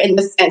creator in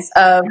the sense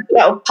of,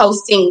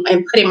 posting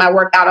and putting my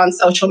work out on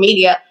social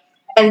media.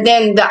 And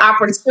then the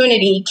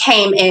opportunity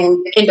came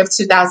in the end of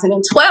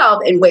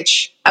 2012, in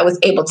which I was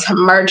able to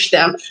merge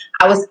them.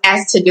 I was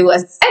asked to do a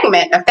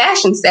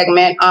fashion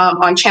segment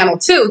on Channel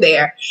 2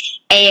 there.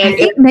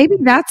 And maybe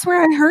that's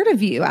where I heard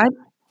of you.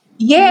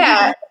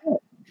 Yeah.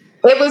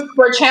 It was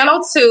for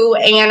Channel 2,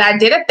 and I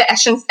did a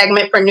fashion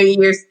segment for New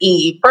Year's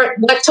Eve, for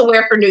what to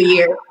wear for New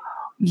Year.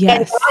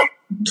 Yes. And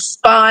that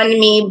spawned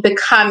me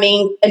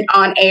becoming an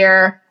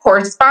on-air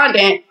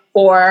correspondent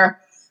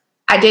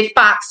I did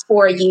Fox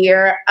for a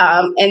year.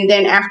 And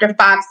then after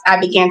Fox, I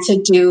began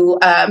to do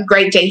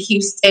Great Day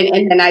Houston.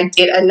 And then I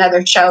did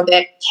another show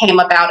that came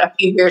about a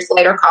few years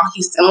later called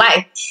Houston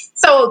Life.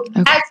 So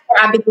that's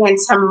where I began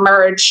to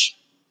merge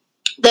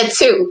the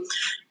two.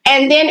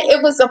 And then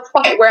it was a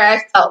point where I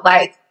felt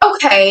like,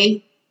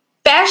 okay,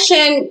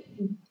 fashion,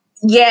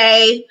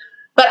 yay,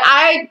 but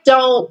I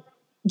don't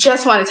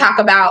just want to talk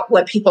about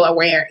what people are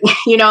wearing.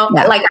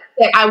 Like I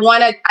said,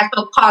 I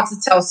feel called to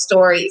tell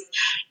stories.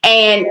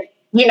 And,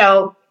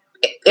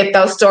 if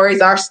those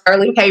stories are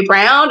Sterling K.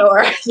 Brown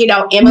or,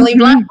 Emily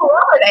Blunt,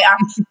 whoever they are,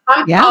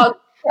 I'm called to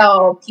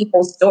tell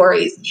people's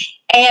stories.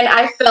 And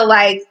I feel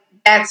like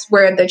that's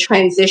where the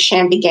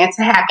transition began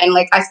to happen.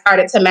 Like I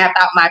started to map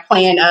out my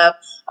plan of,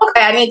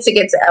 okay, I need to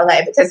get to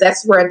LA because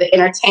that's where the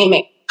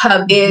entertainment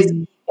hub is.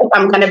 If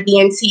I'm going to be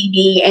in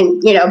TV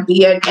and,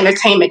 be an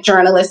entertainment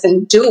journalist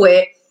and do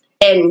it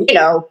and,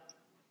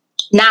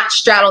 not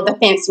straddle the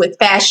fence with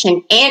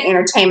fashion and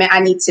entertainment, I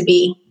need to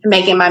be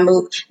making my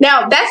move.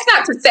 Now, that's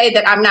not to say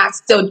that I'm not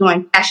still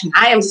doing fashion.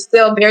 I am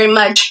still very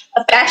much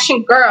a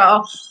fashion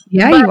girl.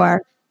 Yeah, you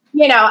are.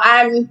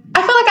 I feel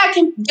like I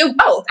can do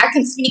both. I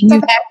can speak to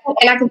fashion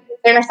and I can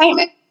speak to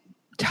entertainment.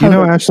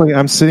 Totally. Ashley,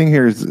 I'm sitting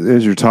here as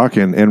you're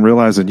talking and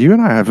realizing you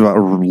and I have a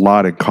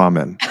lot in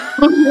common.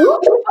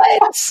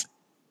 What?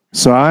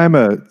 So I'm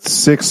a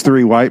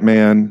 6'3" white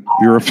man.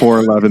 You're a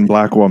 4'11"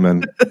 black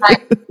woman.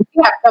 Right.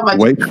 You have so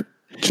much.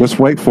 Just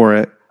wait for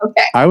it.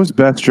 Okay. I was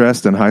best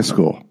dressed in high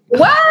school.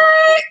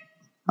 What?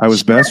 I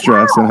was best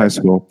dressed in high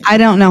school. I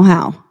don't know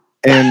how.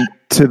 And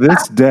to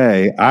this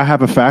day, I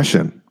have a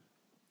fashion.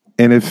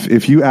 And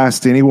if you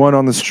asked anyone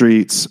on the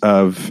streets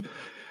of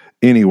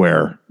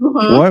anywhere,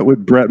 what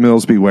would Brett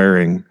Mills be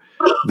wearing?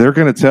 They're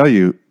going to tell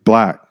you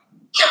black.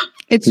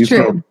 It's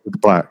true. It's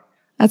black.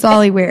 That's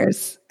all he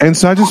wears. And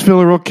so I just feel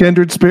a real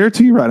kindred spirit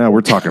to you right now.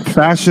 We're talking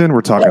fashion.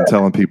 We're talking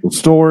telling people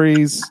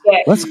stories. Yeah.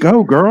 Let's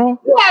go,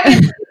 girl. Yeah,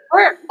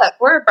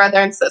 we're a brother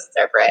and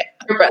sister, Brett.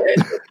 We're brothers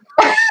and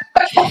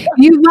sister.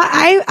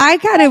 I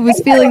kind of was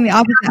feeling the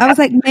opposite. I was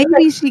like,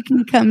 maybe she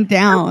can come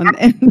down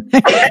and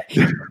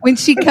when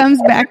she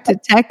comes back to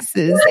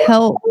Texas,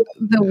 help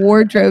the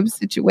wardrobe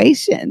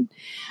situation.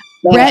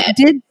 Yeah.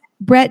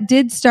 Brett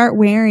did start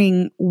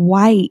wearing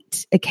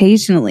white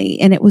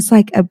occasionally, and it was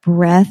like a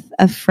breath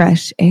of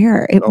fresh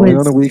air. It Only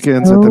was on the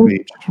weekends at the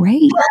beach.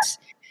 Great.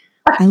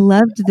 I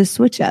loved the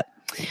switch up.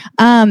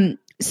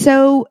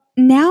 So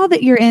now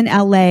that you're in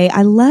LA,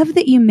 I love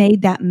that you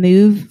made that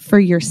move for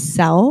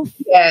yourself.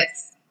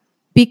 Yes.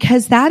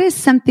 Because that is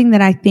something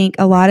that I think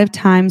a lot of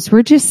times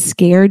we're just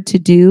scared to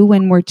do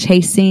when we're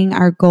chasing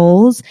our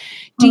goals.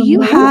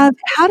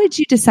 How did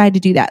you decide to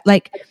do that?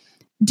 Like,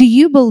 do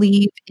you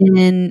believe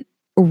in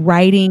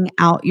writing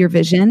out your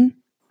vision?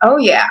 Oh,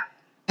 yeah.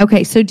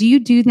 Okay. So do you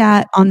do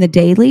that on the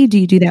daily? Do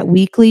you do that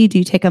weekly? Do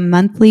you take a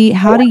monthly?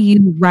 How do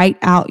you write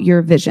out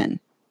your vision?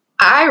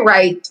 I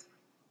write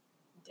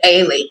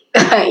daily.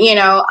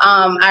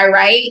 I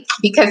write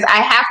because I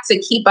have to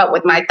keep up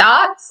with my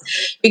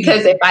thoughts,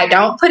 because if I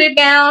don't put it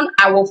down,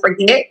 I will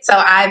forget. So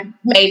I've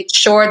made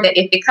sure that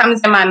if it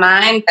comes in my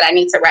mind, that I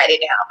need to write it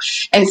down.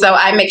 And so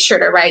I make sure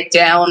to write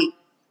down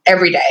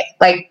every day,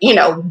 like,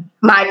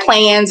 my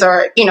plans,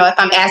 or, if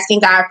I'm asking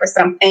God for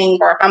something,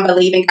 or if I'm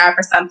believing God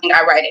for something,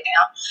 I write it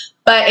down.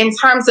 But in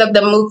terms of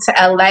the move to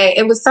LA,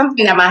 it was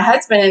something that my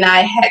husband and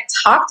I had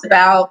talked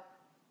about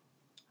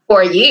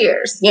for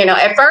years.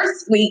 At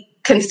first we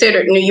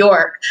considered New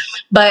York,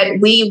 but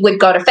we would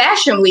go to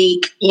Fashion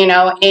Week,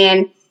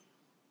 and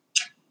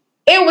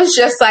it was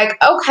just like,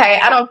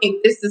 okay, I don't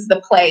think this is the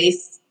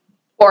place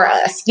for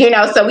us,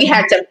 so we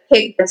had to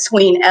pick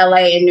between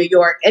LA and New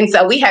York. And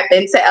so we had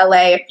been to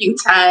LA a few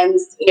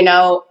times,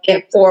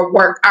 for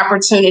work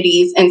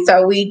opportunities. And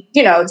so we,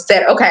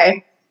 said,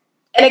 okay.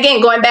 And again,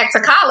 going back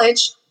to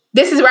college,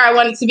 this is where I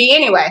wanted to be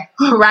anyway.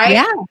 Right.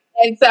 Yeah.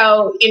 And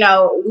so,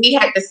 we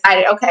had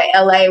decided, okay,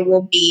 LA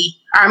will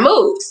be our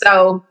move.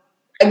 So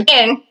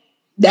again,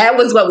 that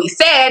was what we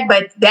said,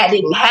 but that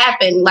didn't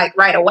happen like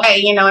right away.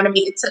 You know what I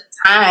mean? It took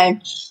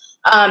time.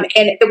 And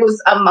it was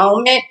a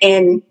moment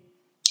in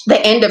the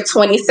end of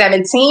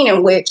 2017,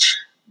 in which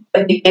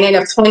the beginning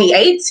of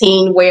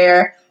 2018,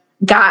 where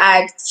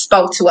God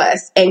spoke to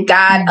us, and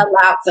God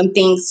allowed some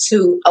things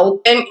to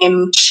open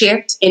and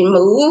shift and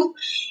move.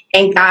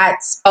 And God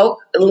spoke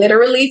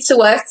literally to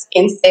us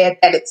and said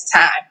that it's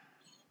time.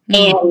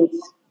 And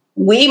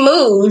we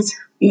moved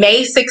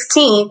May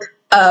 16th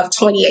of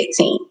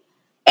 2018.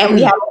 And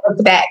we haven't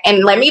looked back.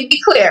 And let me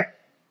be clear.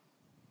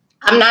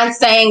 I'm not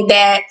saying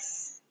that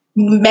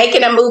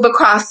making a move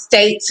across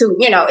state to,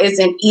 is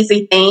an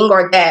easy thing,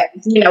 or that,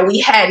 we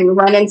hadn't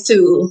run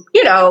into,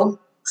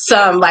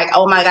 some like,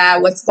 oh my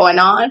God, what's going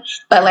on?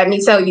 But let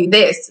me tell you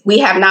this, we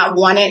have not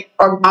wanted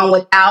or gone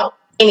without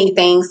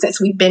anything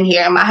since we've been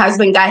here. My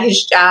husband got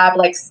his job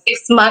like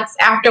 6 months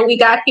after we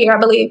got here, I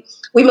believe.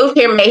 We moved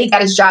here in May. He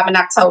got his job in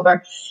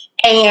October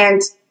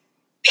and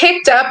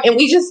picked up, and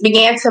we just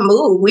began to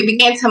move. We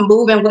began to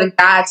move in what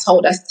God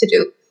told us to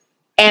do.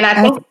 And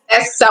I think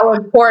that's so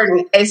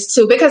important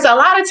because a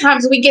lot of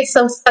times we get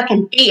so stuck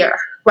in fear,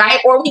 right?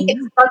 Or we get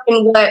stuck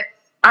in what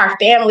our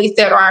family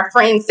said or our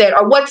friends said,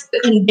 or what's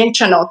the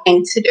conventional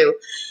thing to do.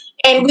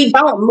 And we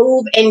don't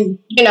move and,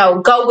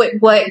 go with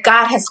what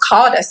God has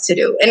called us to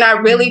do. And I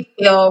really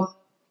feel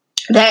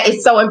that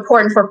it's so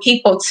important for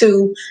people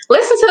to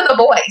listen to the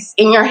voice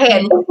in your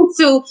head, go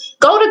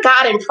to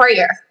God in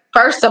prayer.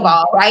 First of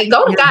all, right?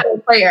 Go to God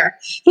in prayer.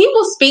 He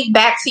will speak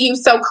back to you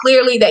so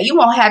clearly that you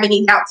won't have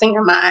any doubts in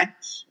your mind.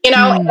 And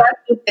I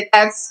think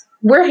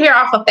we're here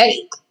off of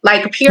faith,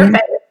 like pure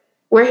faith.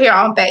 We're here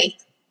on faith.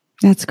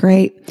 That's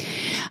great.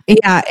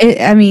 Yeah.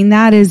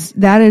 That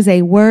is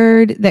a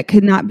word that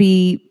could not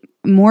be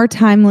more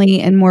timely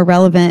and more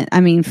relevant.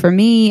 For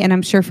me, and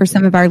I'm sure for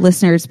some of our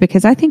listeners,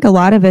 because I think a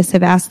lot of us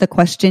have asked the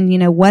question,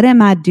 what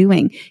am I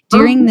doing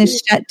during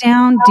this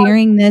shutdown,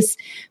 during this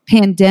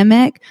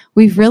pandemic?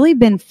 We've really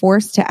been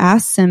forced to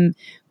ask some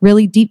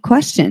really deep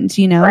questions.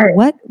 Right.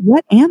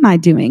 What am I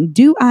doing?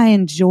 Do I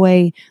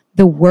enjoy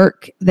the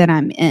work that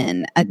I'm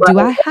in? Do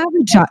I have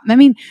a job?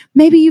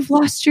 Maybe you've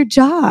lost your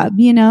job,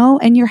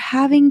 and you're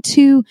having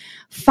to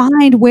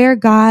find where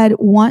God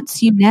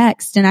wants you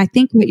next. And I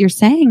think what you're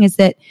saying is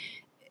that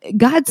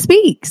God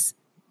speaks.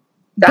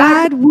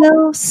 God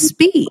will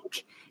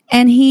speak,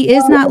 and He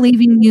is not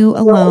leaving you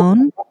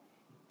alone.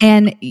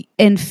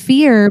 And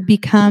fear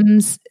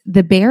becomes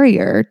the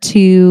barrier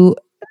to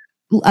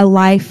a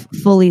life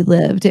fully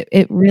lived.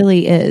 It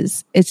really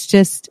is. It's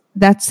just,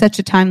 that's such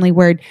a timely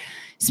word.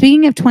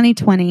 Speaking of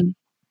 2020,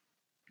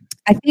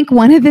 I think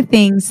one of the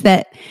things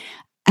that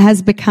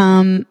has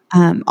become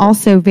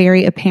also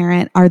very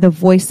apparent are the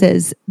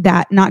voices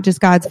that, not just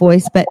God's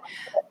voice, but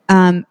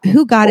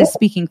who God is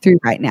speaking through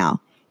right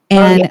now.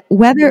 And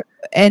whether,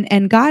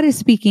 and God is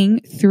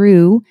speaking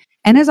through,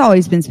 and has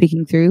always been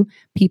speaking through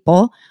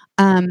people,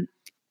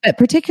 but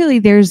particularly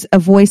there's a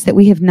voice that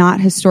we have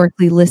not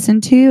historically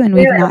listened to, and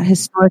we've not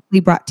historically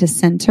brought to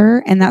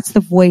center, and that's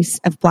the voice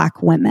of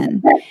Black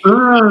women.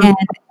 And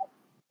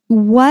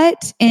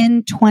what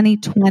in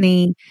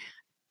 2020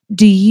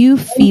 do you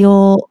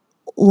feel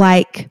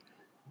like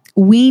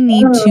we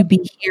need to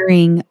be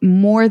hearing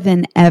more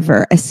than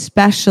ever,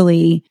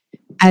 especially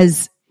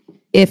as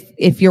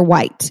if you're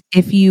white,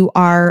 if you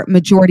are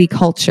majority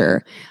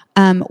culture?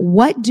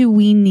 What do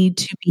we need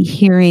to be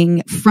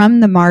hearing from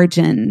the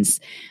margins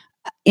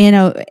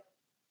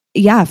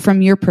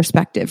from your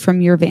perspective,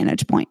 from your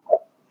vantage point?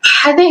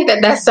 I think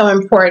that's so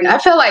important. I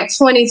feel like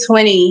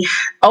 2020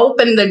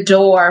 opened the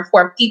door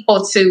for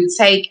people to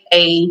take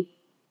a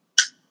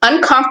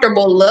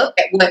uncomfortable look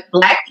at what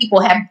Black people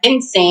have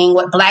been saying,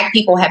 what Black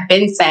people have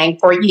been saying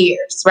for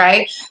years,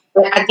 right?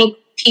 But I think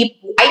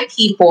white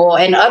people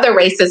and other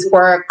races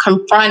were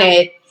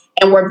confronted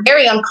and were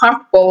very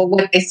uncomfortable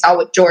with what they saw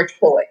with George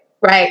Floyd,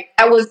 right?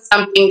 That was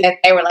something that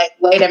they were like,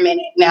 wait a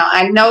minute. Now,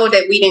 I know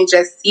that we didn't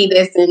just see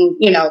this and,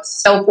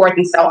 so forth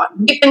and so on.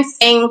 We've been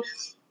seeing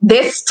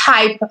this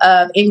type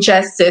of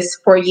injustice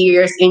for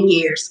years and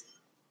years.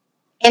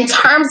 In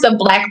terms of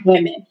Black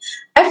women,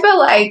 I feel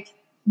like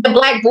the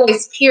Black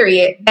voice,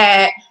 period,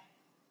 that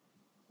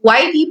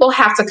white people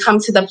have to come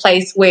to the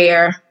place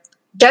where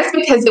just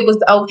because it was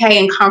okay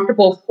and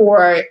comfortable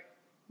for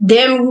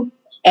them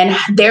and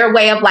their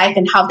way of life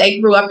and how they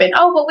grew up, and,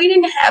 we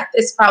didn't have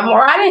this problem,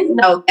 or I didn't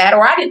know that,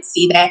 or I didn't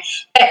see that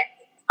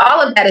all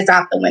of that is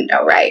out the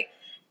window, right?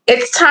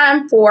 It's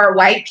time for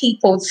white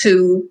people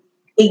to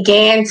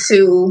begin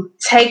to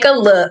take a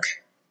look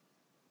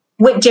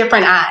with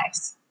different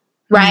eyes,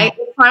 right?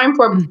 It's time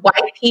for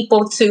white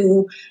people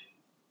to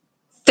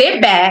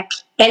sit back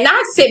and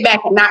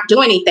not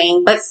do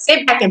anything, but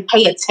sit back and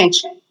pay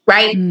attention,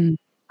 right?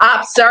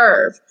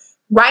 Observe,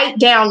 write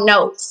down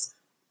notes,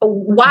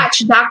 watch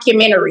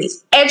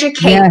documentaries,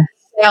 educate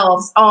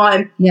themselves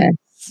on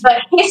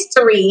the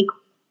history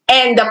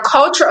and the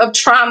culture of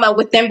trauma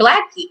within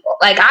Black people.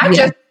 Like I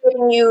just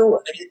given you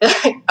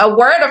a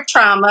word of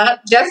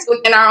trauma just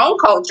within our own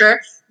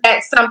culture.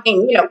 That's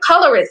something,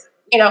 colorism,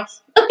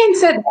 look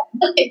into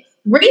that.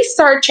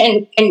 Research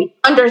and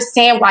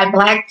understand why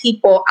Black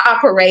people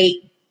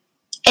operate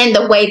in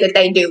the way that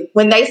they do.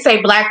 When they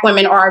say Black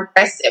women are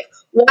aggressive,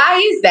 why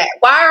is that?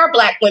 Why are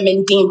Black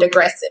women deemed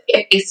aggressive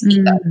if they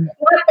speak up? It's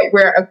not that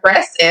we're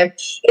aggressive.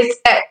 It's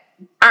that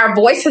our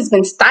voice has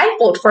been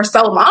stifled for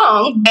so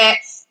long that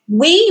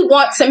we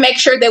want to make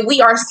sure that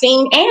we are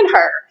seen and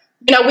heard.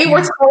 We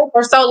were told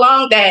for so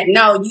long that,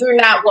 no, you're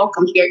not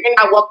welcome here. You're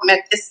not welcome at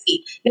this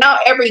seat. Now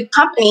every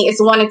company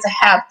is wanting to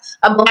have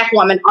a Black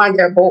woman on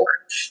their board.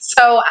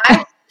 So I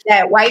think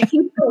that white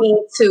people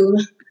need to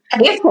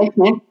pay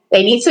attention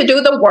They need to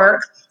do the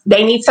work.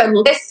 They need to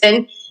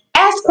listen,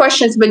 ask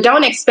questions, but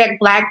don't expect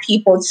Black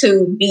people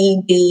to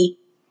be the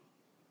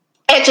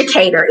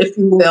educator, if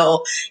you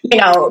will.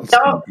 Don't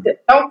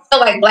feel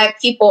like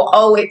Black people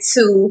owe it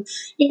to,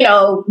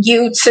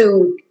 you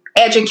to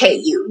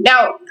educate you.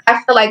 Now,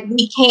 I feel like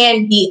we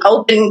can be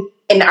open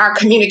in our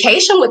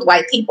communication with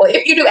white people.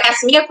 If you do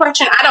ask me a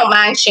question, I don't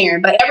mind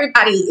sharing, but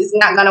everybody is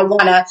not going to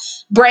want to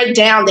break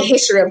down the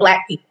history of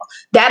Black people.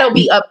 That'll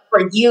be up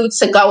for you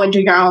to go and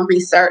do your own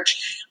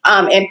research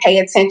and pay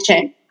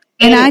attention.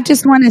 And I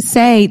just want to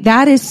say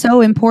that is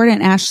so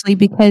important, Ashely,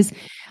 because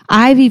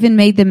I've even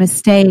made the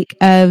mistake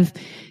of,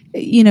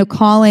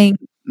 calling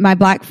my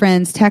Black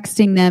friends,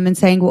 texting them and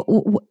saying,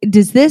 well,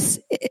 is this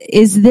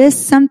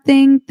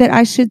something that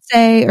I should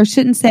say or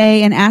shouldn't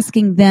say, and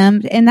asking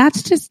them. And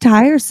that's just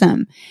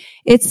tiresome.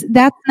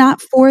 That's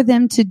not for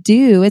them to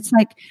do. It's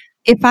like,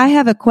 if I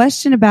have a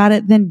question about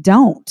it, then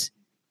don't,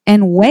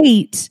 and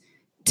wait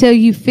till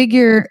you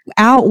figure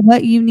out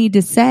what you need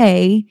to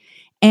say.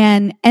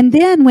 And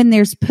then when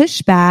there's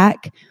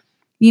pushback,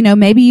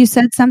 maybe you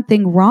said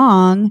something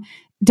wrong,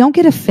 don't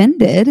get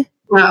offended.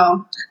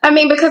 No.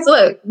 Because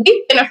look,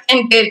 we've been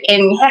offended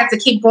and had to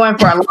keep going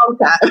for a long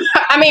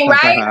time.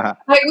 Right?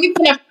 Like, we've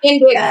been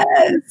offended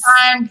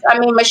times.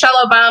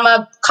 Michelle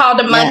Obama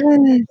called a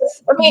monkey.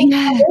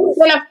 Yes. We've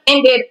been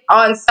offended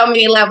on so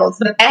many levels,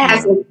 but that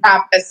hasn't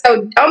stopped us.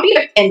 So don't be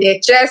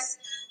offended. Just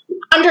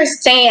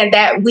understand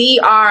that we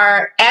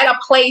are at a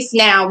place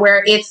now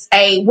where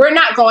we're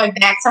not going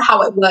back to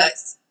how it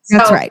was.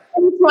 That's right.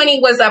 2020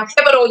 was a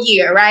pivotal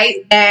year,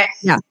 right? That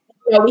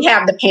we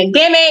have the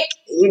pandemic,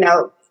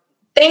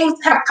 things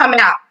have come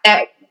out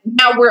that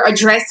now we're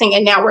addressing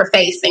and now we're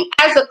facing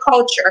as a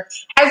culture,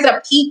 as a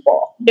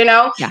people, And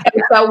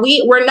so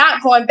we're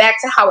not going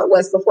back to how it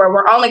was before.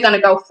 We're only going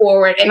to go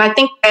forward. And I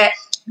think that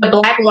the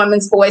Black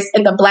woman's voice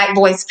and the Black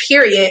voice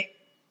period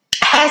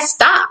has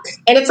stopped.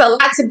 And it's a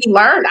lot to be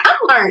learned. I'm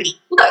learning.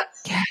 Look,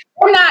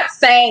 we're not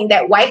saying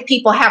that white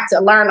people have to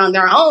learn on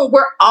their own.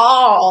 We're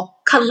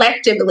all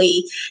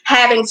collectively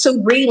having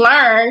to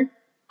relearn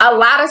a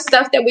lot of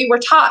stuff that we were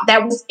taught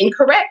that was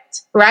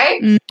incorrect,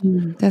 right?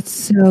 Mm-hmm. That's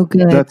so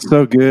good. That's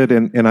so good.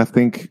 And I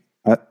think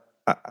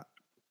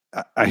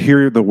I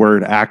hear the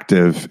word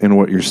active in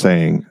what you're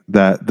saying,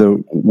 that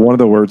one of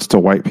the words to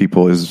white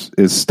people is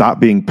stop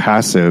being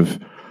passive.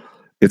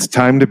 It's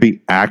time to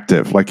be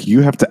active. Like,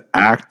 you have to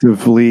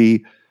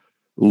actively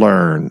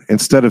learn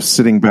instead of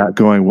sitting back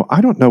going, well,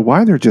 I don't know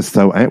why they're just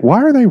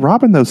why are they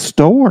robbing those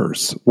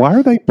stores? Why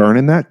are they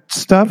burning that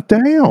stuff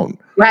down?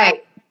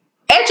 Right.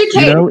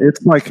 Educate.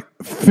 It's like,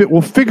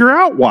 figure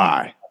out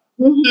why.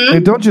 Mm-hmm.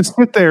 And don't just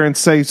sit there and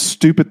say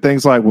stupid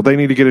things like, well, they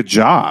need to get a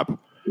job.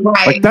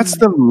 Right. Like, that's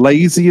the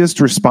laziest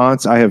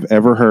response I have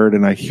ever heard.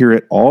 And I hear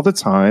it all the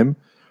time.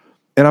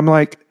 And I'm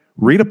like,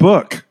 read a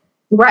book.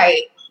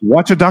 Right.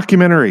 Watch a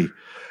documentary.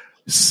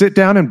 Sit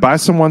down and buy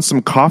someone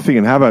some coffee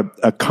and have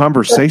a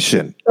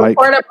conversation.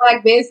 Support a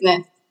Black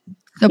business.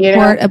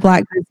 Support a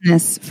Black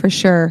business, for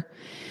sure.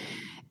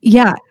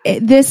 Yeah,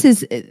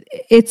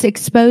 it's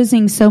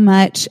exposing so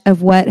much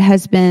of what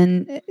has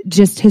been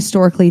just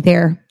historically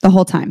there the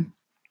whole time.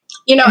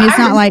 It's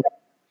not like...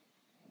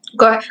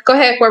 Go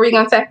ahead. What were you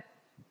going to say?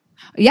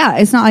 Yeah,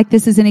 it's not like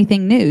this is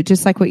anything new,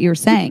 just like what you were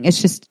saying.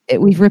 It's just,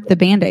 we've ripped the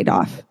Band-Aid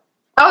off.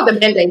 Oh, the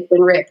Band-Aid's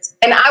been ripped.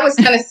 And I was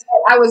going to say,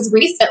 I was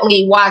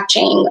recently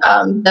watching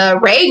the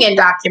Reagan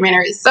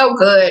documentary, so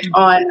good,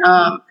 on,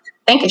 I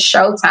think it's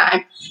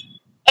Showtime.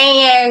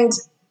 And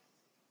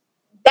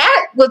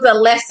that was a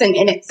lesson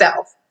in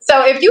itself.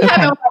 So if you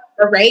haven't watched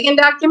the Reagan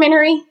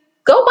documentary,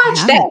 go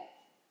watch that.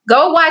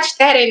 Go watch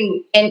that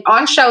and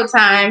on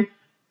Showtime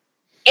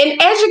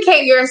and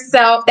educate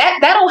yourself.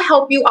 That'll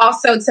help you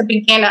also to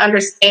begin to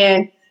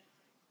understand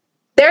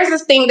there's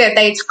this thing that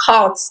they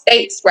called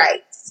states'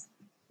 rights.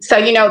 So,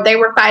 they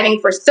were fighting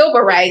for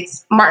civil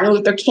rights, Martin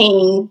Luther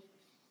King,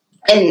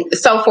 and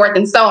so forth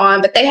and so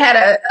on. But they had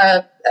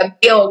a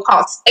bill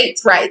called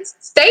states' rights.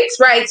 States'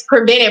 rights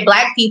prevented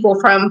Black people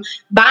from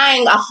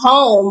buying a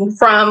home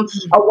from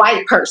a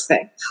white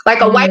person.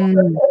 Like, a white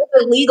person, it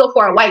was illegal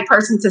for a white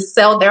person to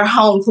sell their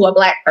home to a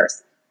Black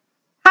person.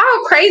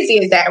 How crazy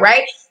is that,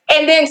 right?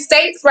 And then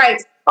states'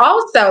 rights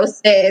also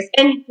says,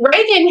 and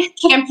Reagan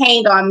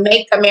campaigned on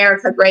Make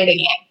America Great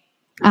Again.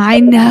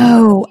 I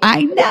know.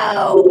 You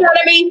know what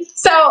I mean?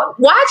 So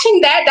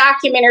watching that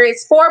documentary,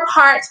 it's 4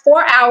 parts,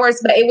 4 hours,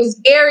 but it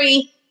was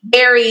very,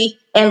 very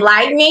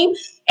enlightening.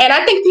 And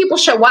I think people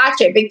should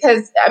watch it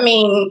because,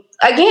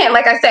 again,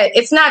 like I said,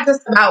 it's not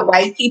just about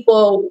white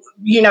people,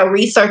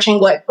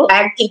 researching what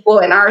Black people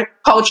and our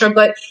culture,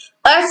 but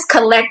us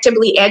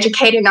collectively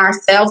educating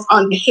ourselves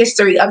on the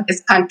history of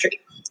this country.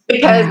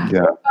 Because if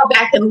you go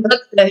back and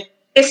look at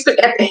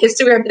the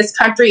history of this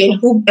country and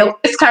who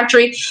built this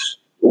country,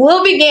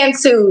 we'll begin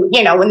to,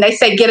 when they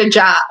say get a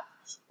job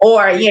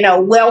or,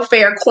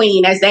 welfare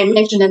queen, as they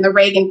mentioned in the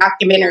Reagan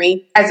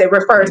documentary, as it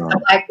refers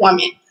to Black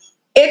women.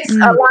 It's a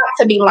lot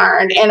to be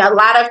learned and a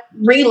lot of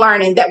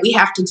relearning that we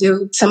have to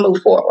do to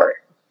move forward.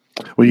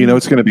 Well,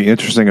 it's going to be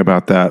interesting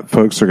about that.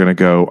 Folks are going to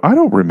go, I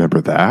don't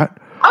remember that.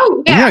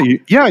 Oh,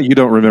 yeah. You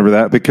don't remember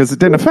that because it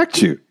didn't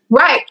affect you.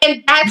 Right.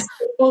 And that's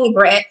the thing,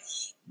 Brett.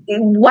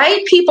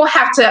 White people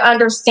have to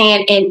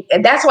understand, and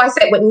that's why I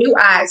said with new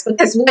eyes,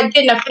 because what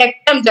didn't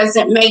affect them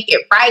doesn't make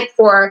it right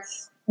for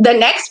the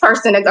next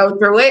person to go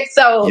through it.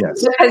 So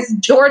because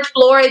George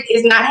Floyd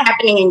is not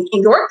happening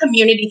in your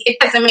community, it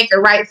doesn't make it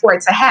right for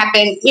it to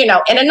happen,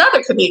 in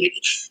another community.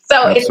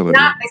 So it's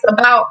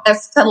about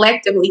us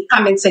collectively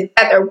coming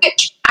together,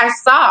 which I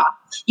saw,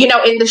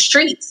 in the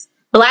streets.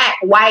 Black,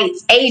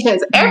 whites,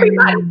 Asians,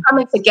 everybody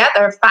coming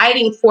together,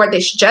 fighting for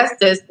this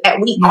justice that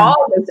we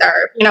all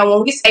deserve.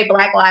 When we say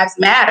Black Lives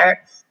Matter,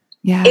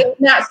 it's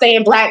not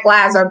saying Black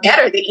lives are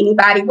better than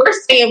anybody. We're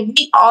saying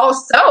we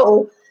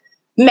also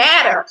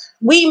matter.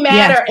 We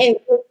matter in,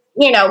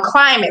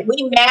 climate.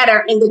 We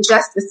matter in the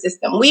justice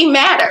system. We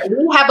matter.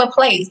 We have a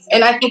place.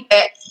 And I think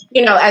that,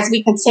 as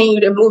we continue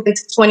to move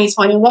into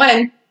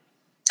 2021,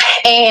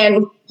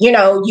 and,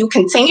 you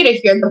continue to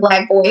hear the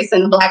Black voice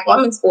and the Black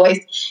woman's voice,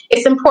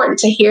 it's important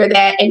to hear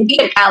that and be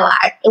an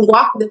ally and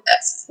walk with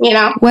us,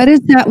 What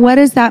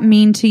does that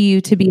mean to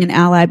you to be an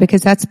ally?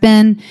 Because that's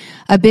been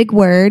a big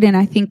word. And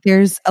I think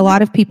there's a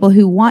lot of people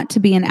who want to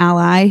be an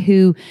ally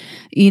who,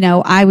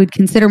 I would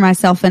consider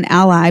myself an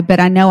ally, but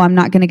I know I'm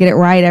not going to get it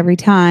right every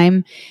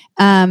time.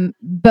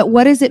 But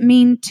what does it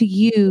mean to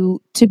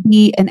you to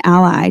be an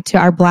ally to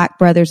our Black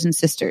brothers and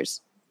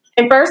sisters?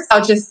 And first,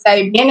 I'll just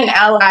say being an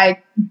ally,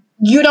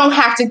 you don't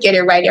have to get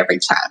it right every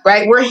time,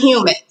 right? We're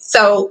human.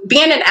 So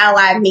being an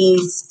ally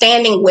means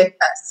standing with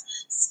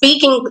us,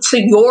 speaking to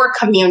your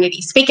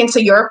community, speaking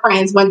to your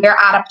friends when they're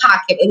out of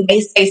pocket and they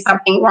say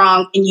something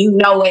wrong and you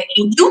know it,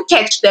 and you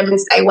catch them and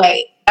say,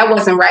 wait, that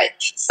wasn't right.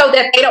 So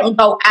that they don't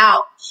go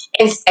out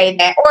and say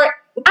that, or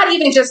not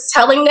even just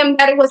telling them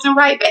that it wasn't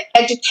right, but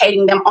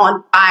educating them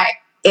on why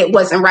it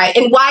wasn't right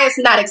and why it's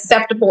not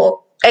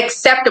acceptable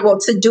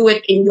to do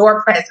it in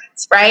your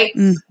presence, right?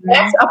 Mm-hmm.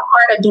 That's a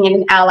part of being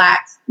an ally,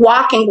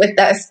 walking with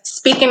us,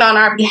 speaking on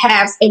our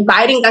behalf,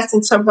 inviting us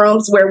into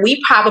rooms where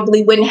we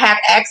probably wouldn't have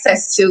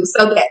access to,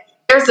 so that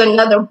there's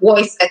another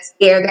voice that's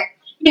there that,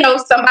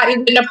 somebody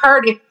wouldn't have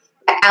heard if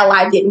the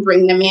ally didn't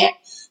bring them in.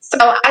 So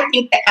I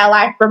think the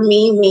ally for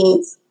me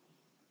means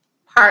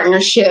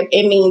partnership.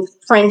 It means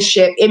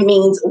friendship. It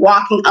means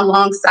walking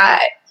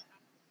alongside.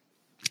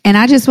 And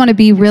I just want to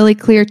be really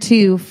clear,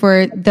 too,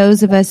 for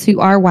those of us who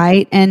are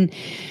white and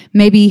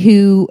maybe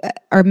who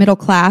are middle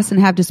class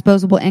and have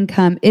disposable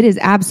income, it is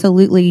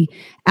absolutely,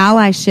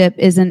 allyship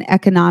is an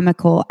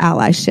economical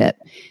allyship,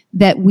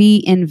 that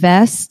we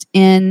invest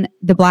in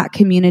the Black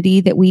community,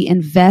 that we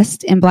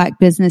invest in Black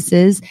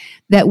businesses,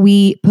 that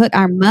we put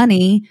our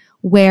money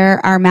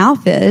where our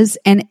mouth is.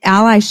 And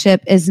allyship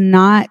is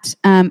not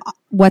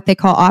what they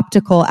call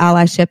optical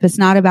allyship. It's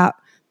not about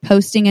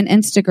posting an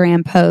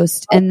Instagram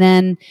post and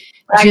then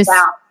just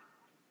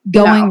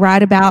going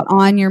right about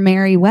on your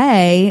merry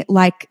way,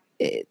 like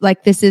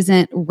this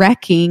isn't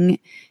wrecking,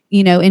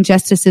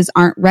 injustices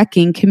aren't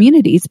wrecking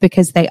communities,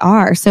 because they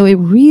are. So it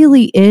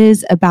really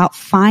is about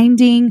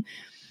finding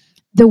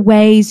the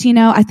ways,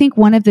 I think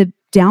one of the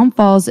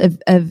downfalls of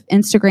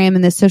Instagram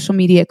and the social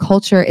media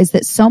culture is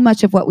that so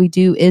much of what we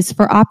do is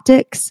for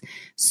optics.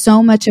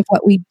 So much of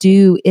what we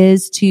do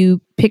is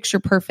to picture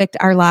perfect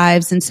our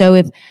lives. And so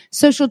if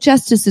social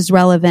justice is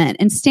relevant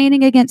and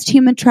standing against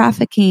human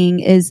trafficking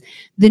is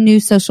the new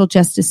social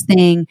justice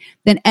thing,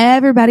 then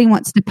everybody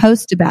wants to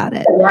post about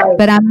it. Right.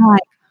 But I'm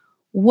like,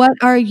 what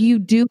are you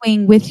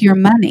doing with your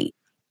money?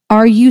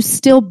 Are you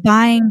still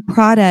buying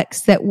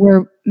products that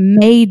were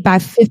made by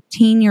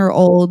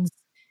 15-year-olds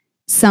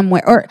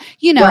somewhere, or,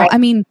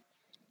 right.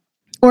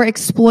 Or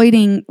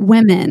exploiting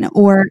women,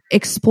 or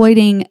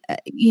exploiting,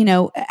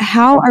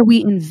 how are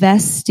we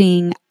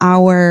investing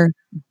our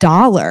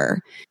dollar?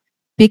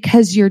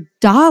 Because your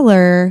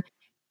dollar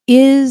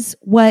is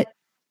what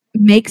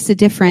makes a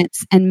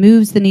difference and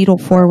moves the needle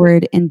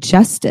forward in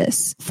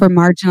justice for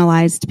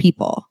marginalized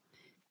people.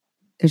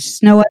 There's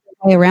just no other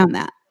way around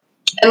that.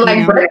 And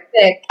like Brett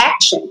said,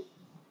 action.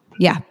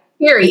 Yeah.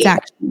 Period. It's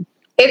action.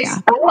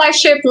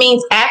 Allyship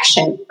means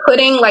action,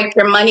 putting like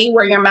your money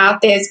where your mouth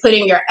is,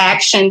 putting your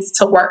actions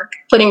to work,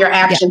 putting your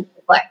actions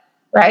to play,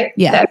 right?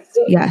 Yeah.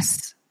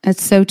 Yes.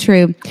 That's so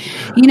true.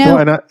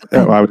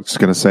 I was just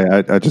going to say,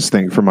 I just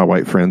think for my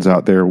white friends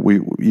out there,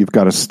 you've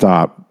got to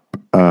stop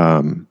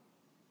not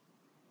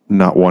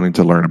wanting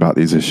to learn about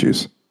these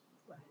issues.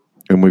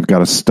 And we've got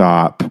to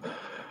stop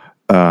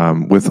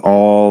with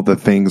all the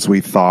things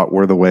we thought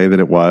were the way that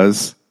it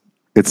was.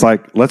 It's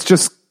like, let's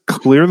just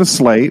clear the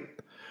slate.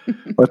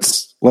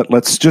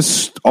 Let's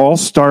just all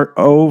start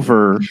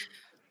over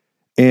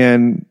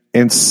and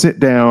sit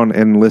down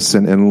and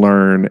listen and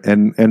learn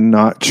and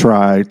not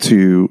try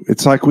to.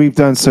 It's like we've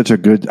done such a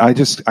good. I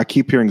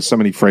keep hearing so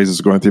many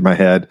phrases going through my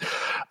head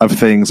of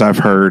things I've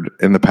heard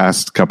in the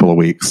past couple of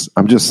weeks.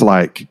 I'm just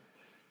like,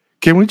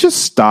 can we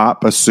just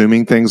stop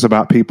assuming things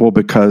about people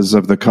because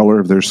of the color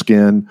of their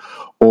skin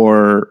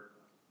or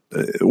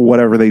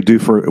whatever they do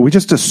we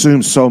just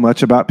assume so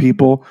much about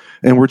people,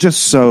 and we're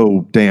just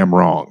so damn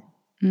wrong.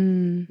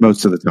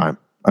 Most of the time.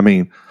 I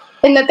mean,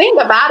 And the thing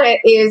about it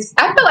is,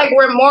 I feel like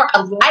we're more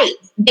alike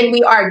than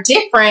we are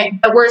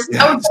different, but we're so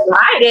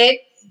divided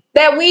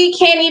that we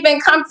can't even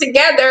come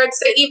together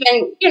to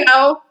even,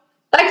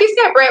 like you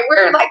said, Brett,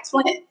 we're like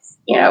twins.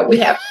 We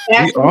have.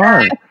 We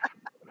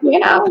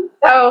are.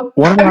 So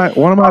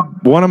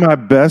one of my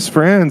best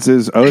friends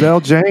is Odell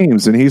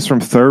James, and he's from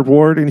 3rd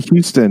Ward in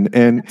Houston,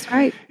 and That's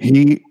right.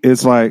 he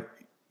is like.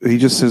 He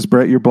just says,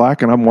 Brett, you're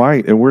black and I'm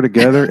white, and we're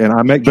together, and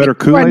I make better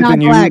Kool-Aid than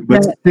you,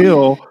 but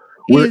still,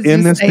 we're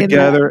in this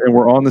together, and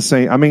we're on the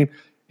same. I mean,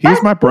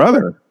 he's my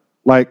brother.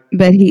 But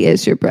he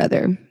is your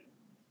brother. And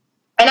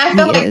I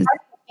feel like that's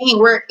the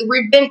thing.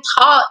 We've been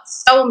taught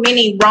so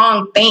many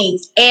wrong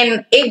things,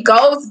 and it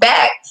goes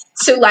back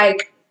to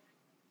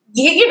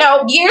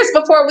years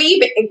before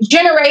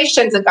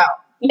generations ago.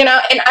 And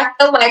I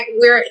feel like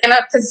we're in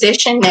a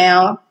position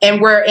now, and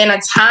we're in a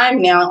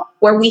time now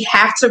where we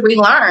have to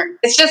relearn.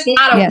 It's just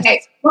not okay.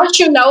 Yes. Once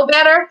you know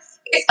better,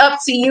 it's up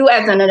to you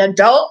as an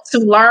adult to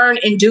learn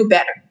and do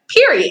better.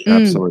 Period.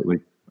 Absolutely.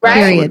 Right?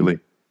 Absolutely.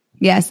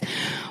 Yes.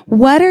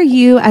 What are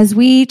you, as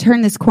we turn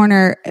this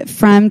corner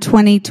from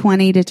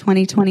 2020 to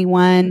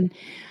 2021,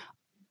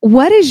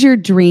 what is your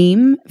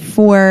dream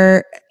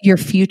for your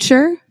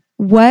future?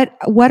 What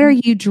are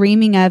you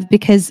dreaming of?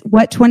 Because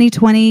what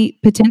 2020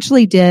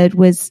 potentially did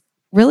was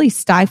really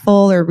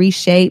stifle or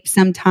reshape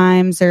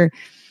sometimes, or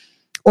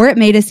it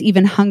made us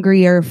even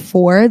hungrier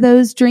for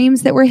those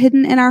dreams that were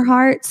hidden in our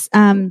hearts.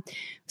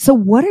 So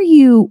what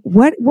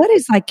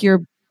is like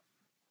your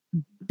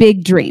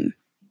big dream?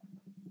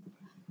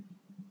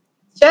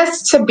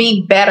 Just to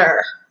be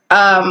better.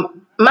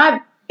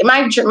 My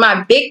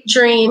big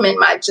dream and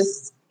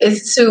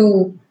is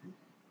to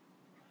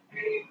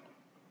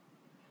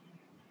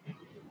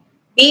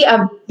be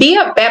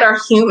a better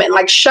human,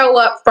 like show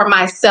up for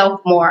myself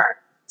more,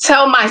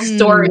 tell my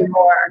story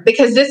more,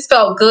 because this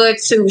felt good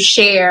to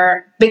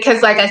share.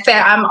 Because like I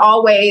said, I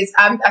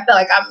feel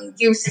like I'm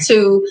used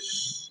to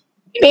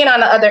being on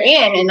the other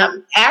end and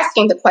I'm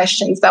asking the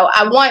questions. So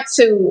I want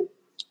to,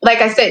 like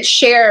I said,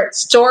 share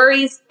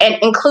stories and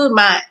include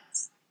mine.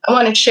 I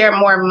want to share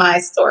more of my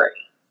story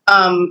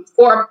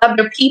for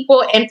other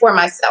people and for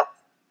myself,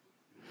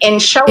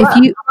 and show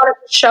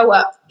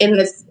up in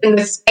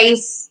the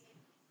space,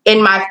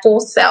 in my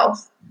full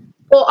self,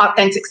 full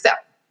authentic self,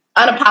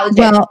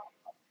 unapologetic. Well,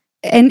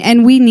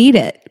 and we need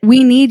it.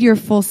 We need your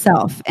full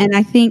self. And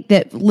I think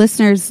that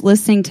listeners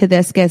listening to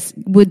this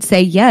would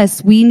say,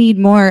 yes, we need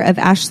more of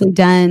Ashely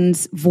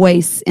Dunn's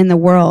voice in the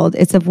world.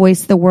 It's a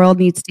voice the world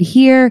needs to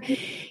hear.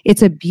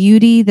 It's a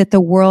beauty that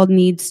the world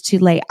needs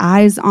to lay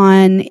eyes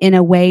on in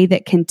a way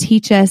that can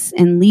teach us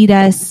and lead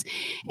us.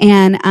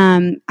 And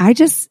I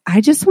just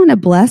want to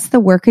bless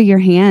the work of your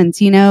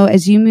hands,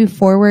 as you move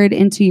forward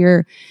into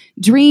your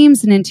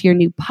dreams and into your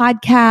new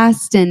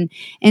podcast and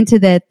into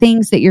the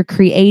things that you're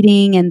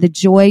creating and the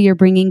joy you're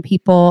bringing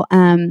people.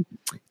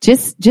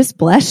 Just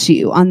bless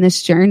you on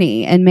this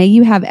journey, and may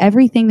you have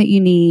everything that you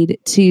need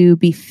to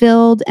be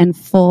filled and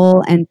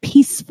full and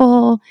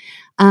peaceful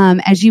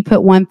as you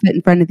put one foot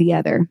in front of the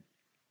other.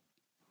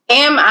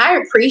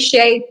 I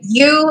appreciate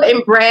you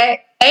and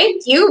Brett.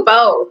 Thank you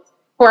both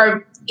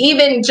for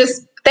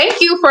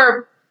thank you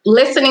for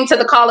listening to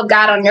the call of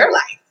God on your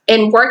life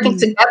and working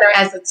together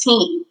as a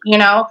team.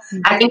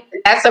 I think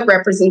that's a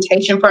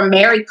representation for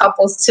married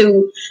couples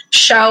to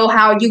show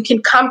how you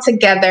can come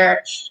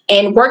together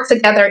and work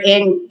together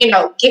and,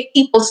 get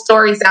people's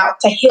stories out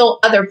to heal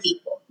other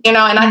people, and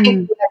I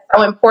think that's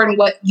so important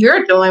what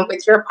you're doing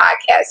with your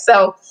podcast.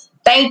 So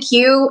thank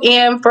you,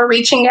 Em, for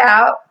reaching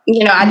out.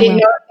 I didn't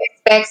know what to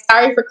expect.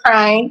 Sorry for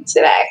crying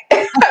today.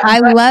 I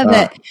love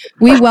it.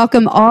 We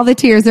welcome all the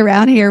tears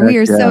around here. We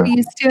are so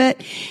used to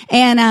it.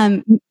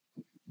 And,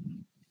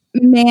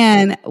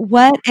 man,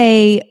 what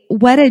a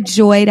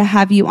joy to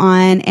have you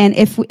on. And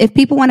if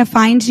people want to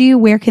find you,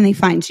 where can they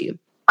find you?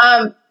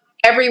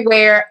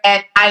 Everywhere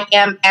at I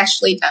am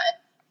Ashely Dunn.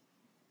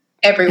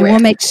 Everywhere. And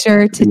we'll make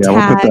sure to tag.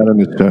 We'll put that in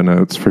the show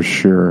notes for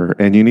sure.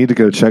 And you need to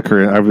go check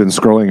her. I've been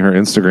scrolling her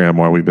Instagram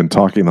while we've been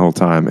talking the whole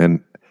time.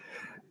 And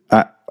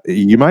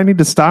you might need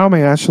to style me,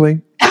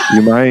 Ashely.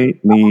 You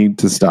might need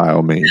to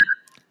style me.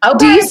 Okay.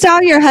 Do you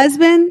style your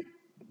husband?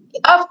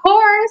 Of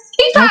course.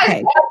 He tries to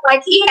act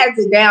like he has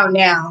it down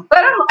now.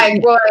 But I'm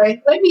like,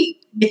 boy, let me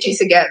get you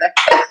together.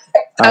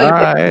 All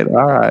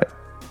right.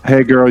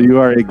 Hey, girl, you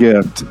are a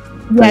gift.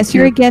 Yes,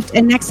 you're a gift.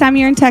 And next time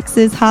you're in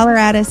Texas, holler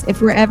at us.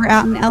 If we're ever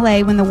out in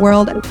LA when the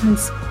world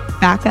opens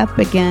back up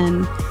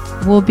again,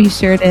 we'll be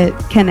sure to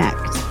connect.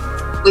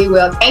 We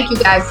will. Thank you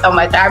guys so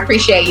much. I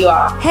appreciate you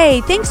all.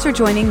 Hey, thanks for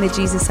joining the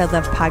Jesus Said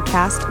Love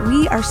podcast.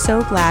 We are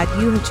so glad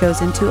you have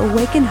chosen to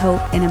awaken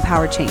hope and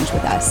empower change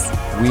with us.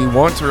 We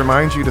want to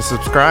remind you to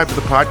subscribe to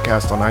the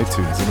podcast on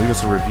iTunes and leave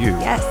us a review.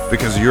 Yes.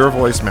 Because your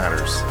voice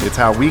matters. It's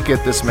how we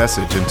get this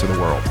message into the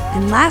world.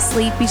 And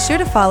lastly, be sure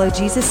to follow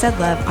Jesus Said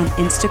Love on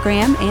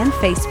Instagram and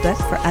Facebook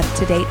for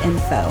up-to-date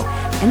info.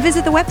 And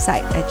visit the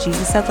website at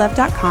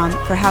JesusSaidLove.com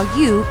for how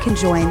you can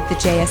join the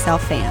JSL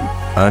fam.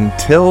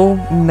 Until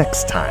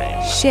next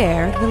time.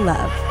 Share the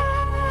love.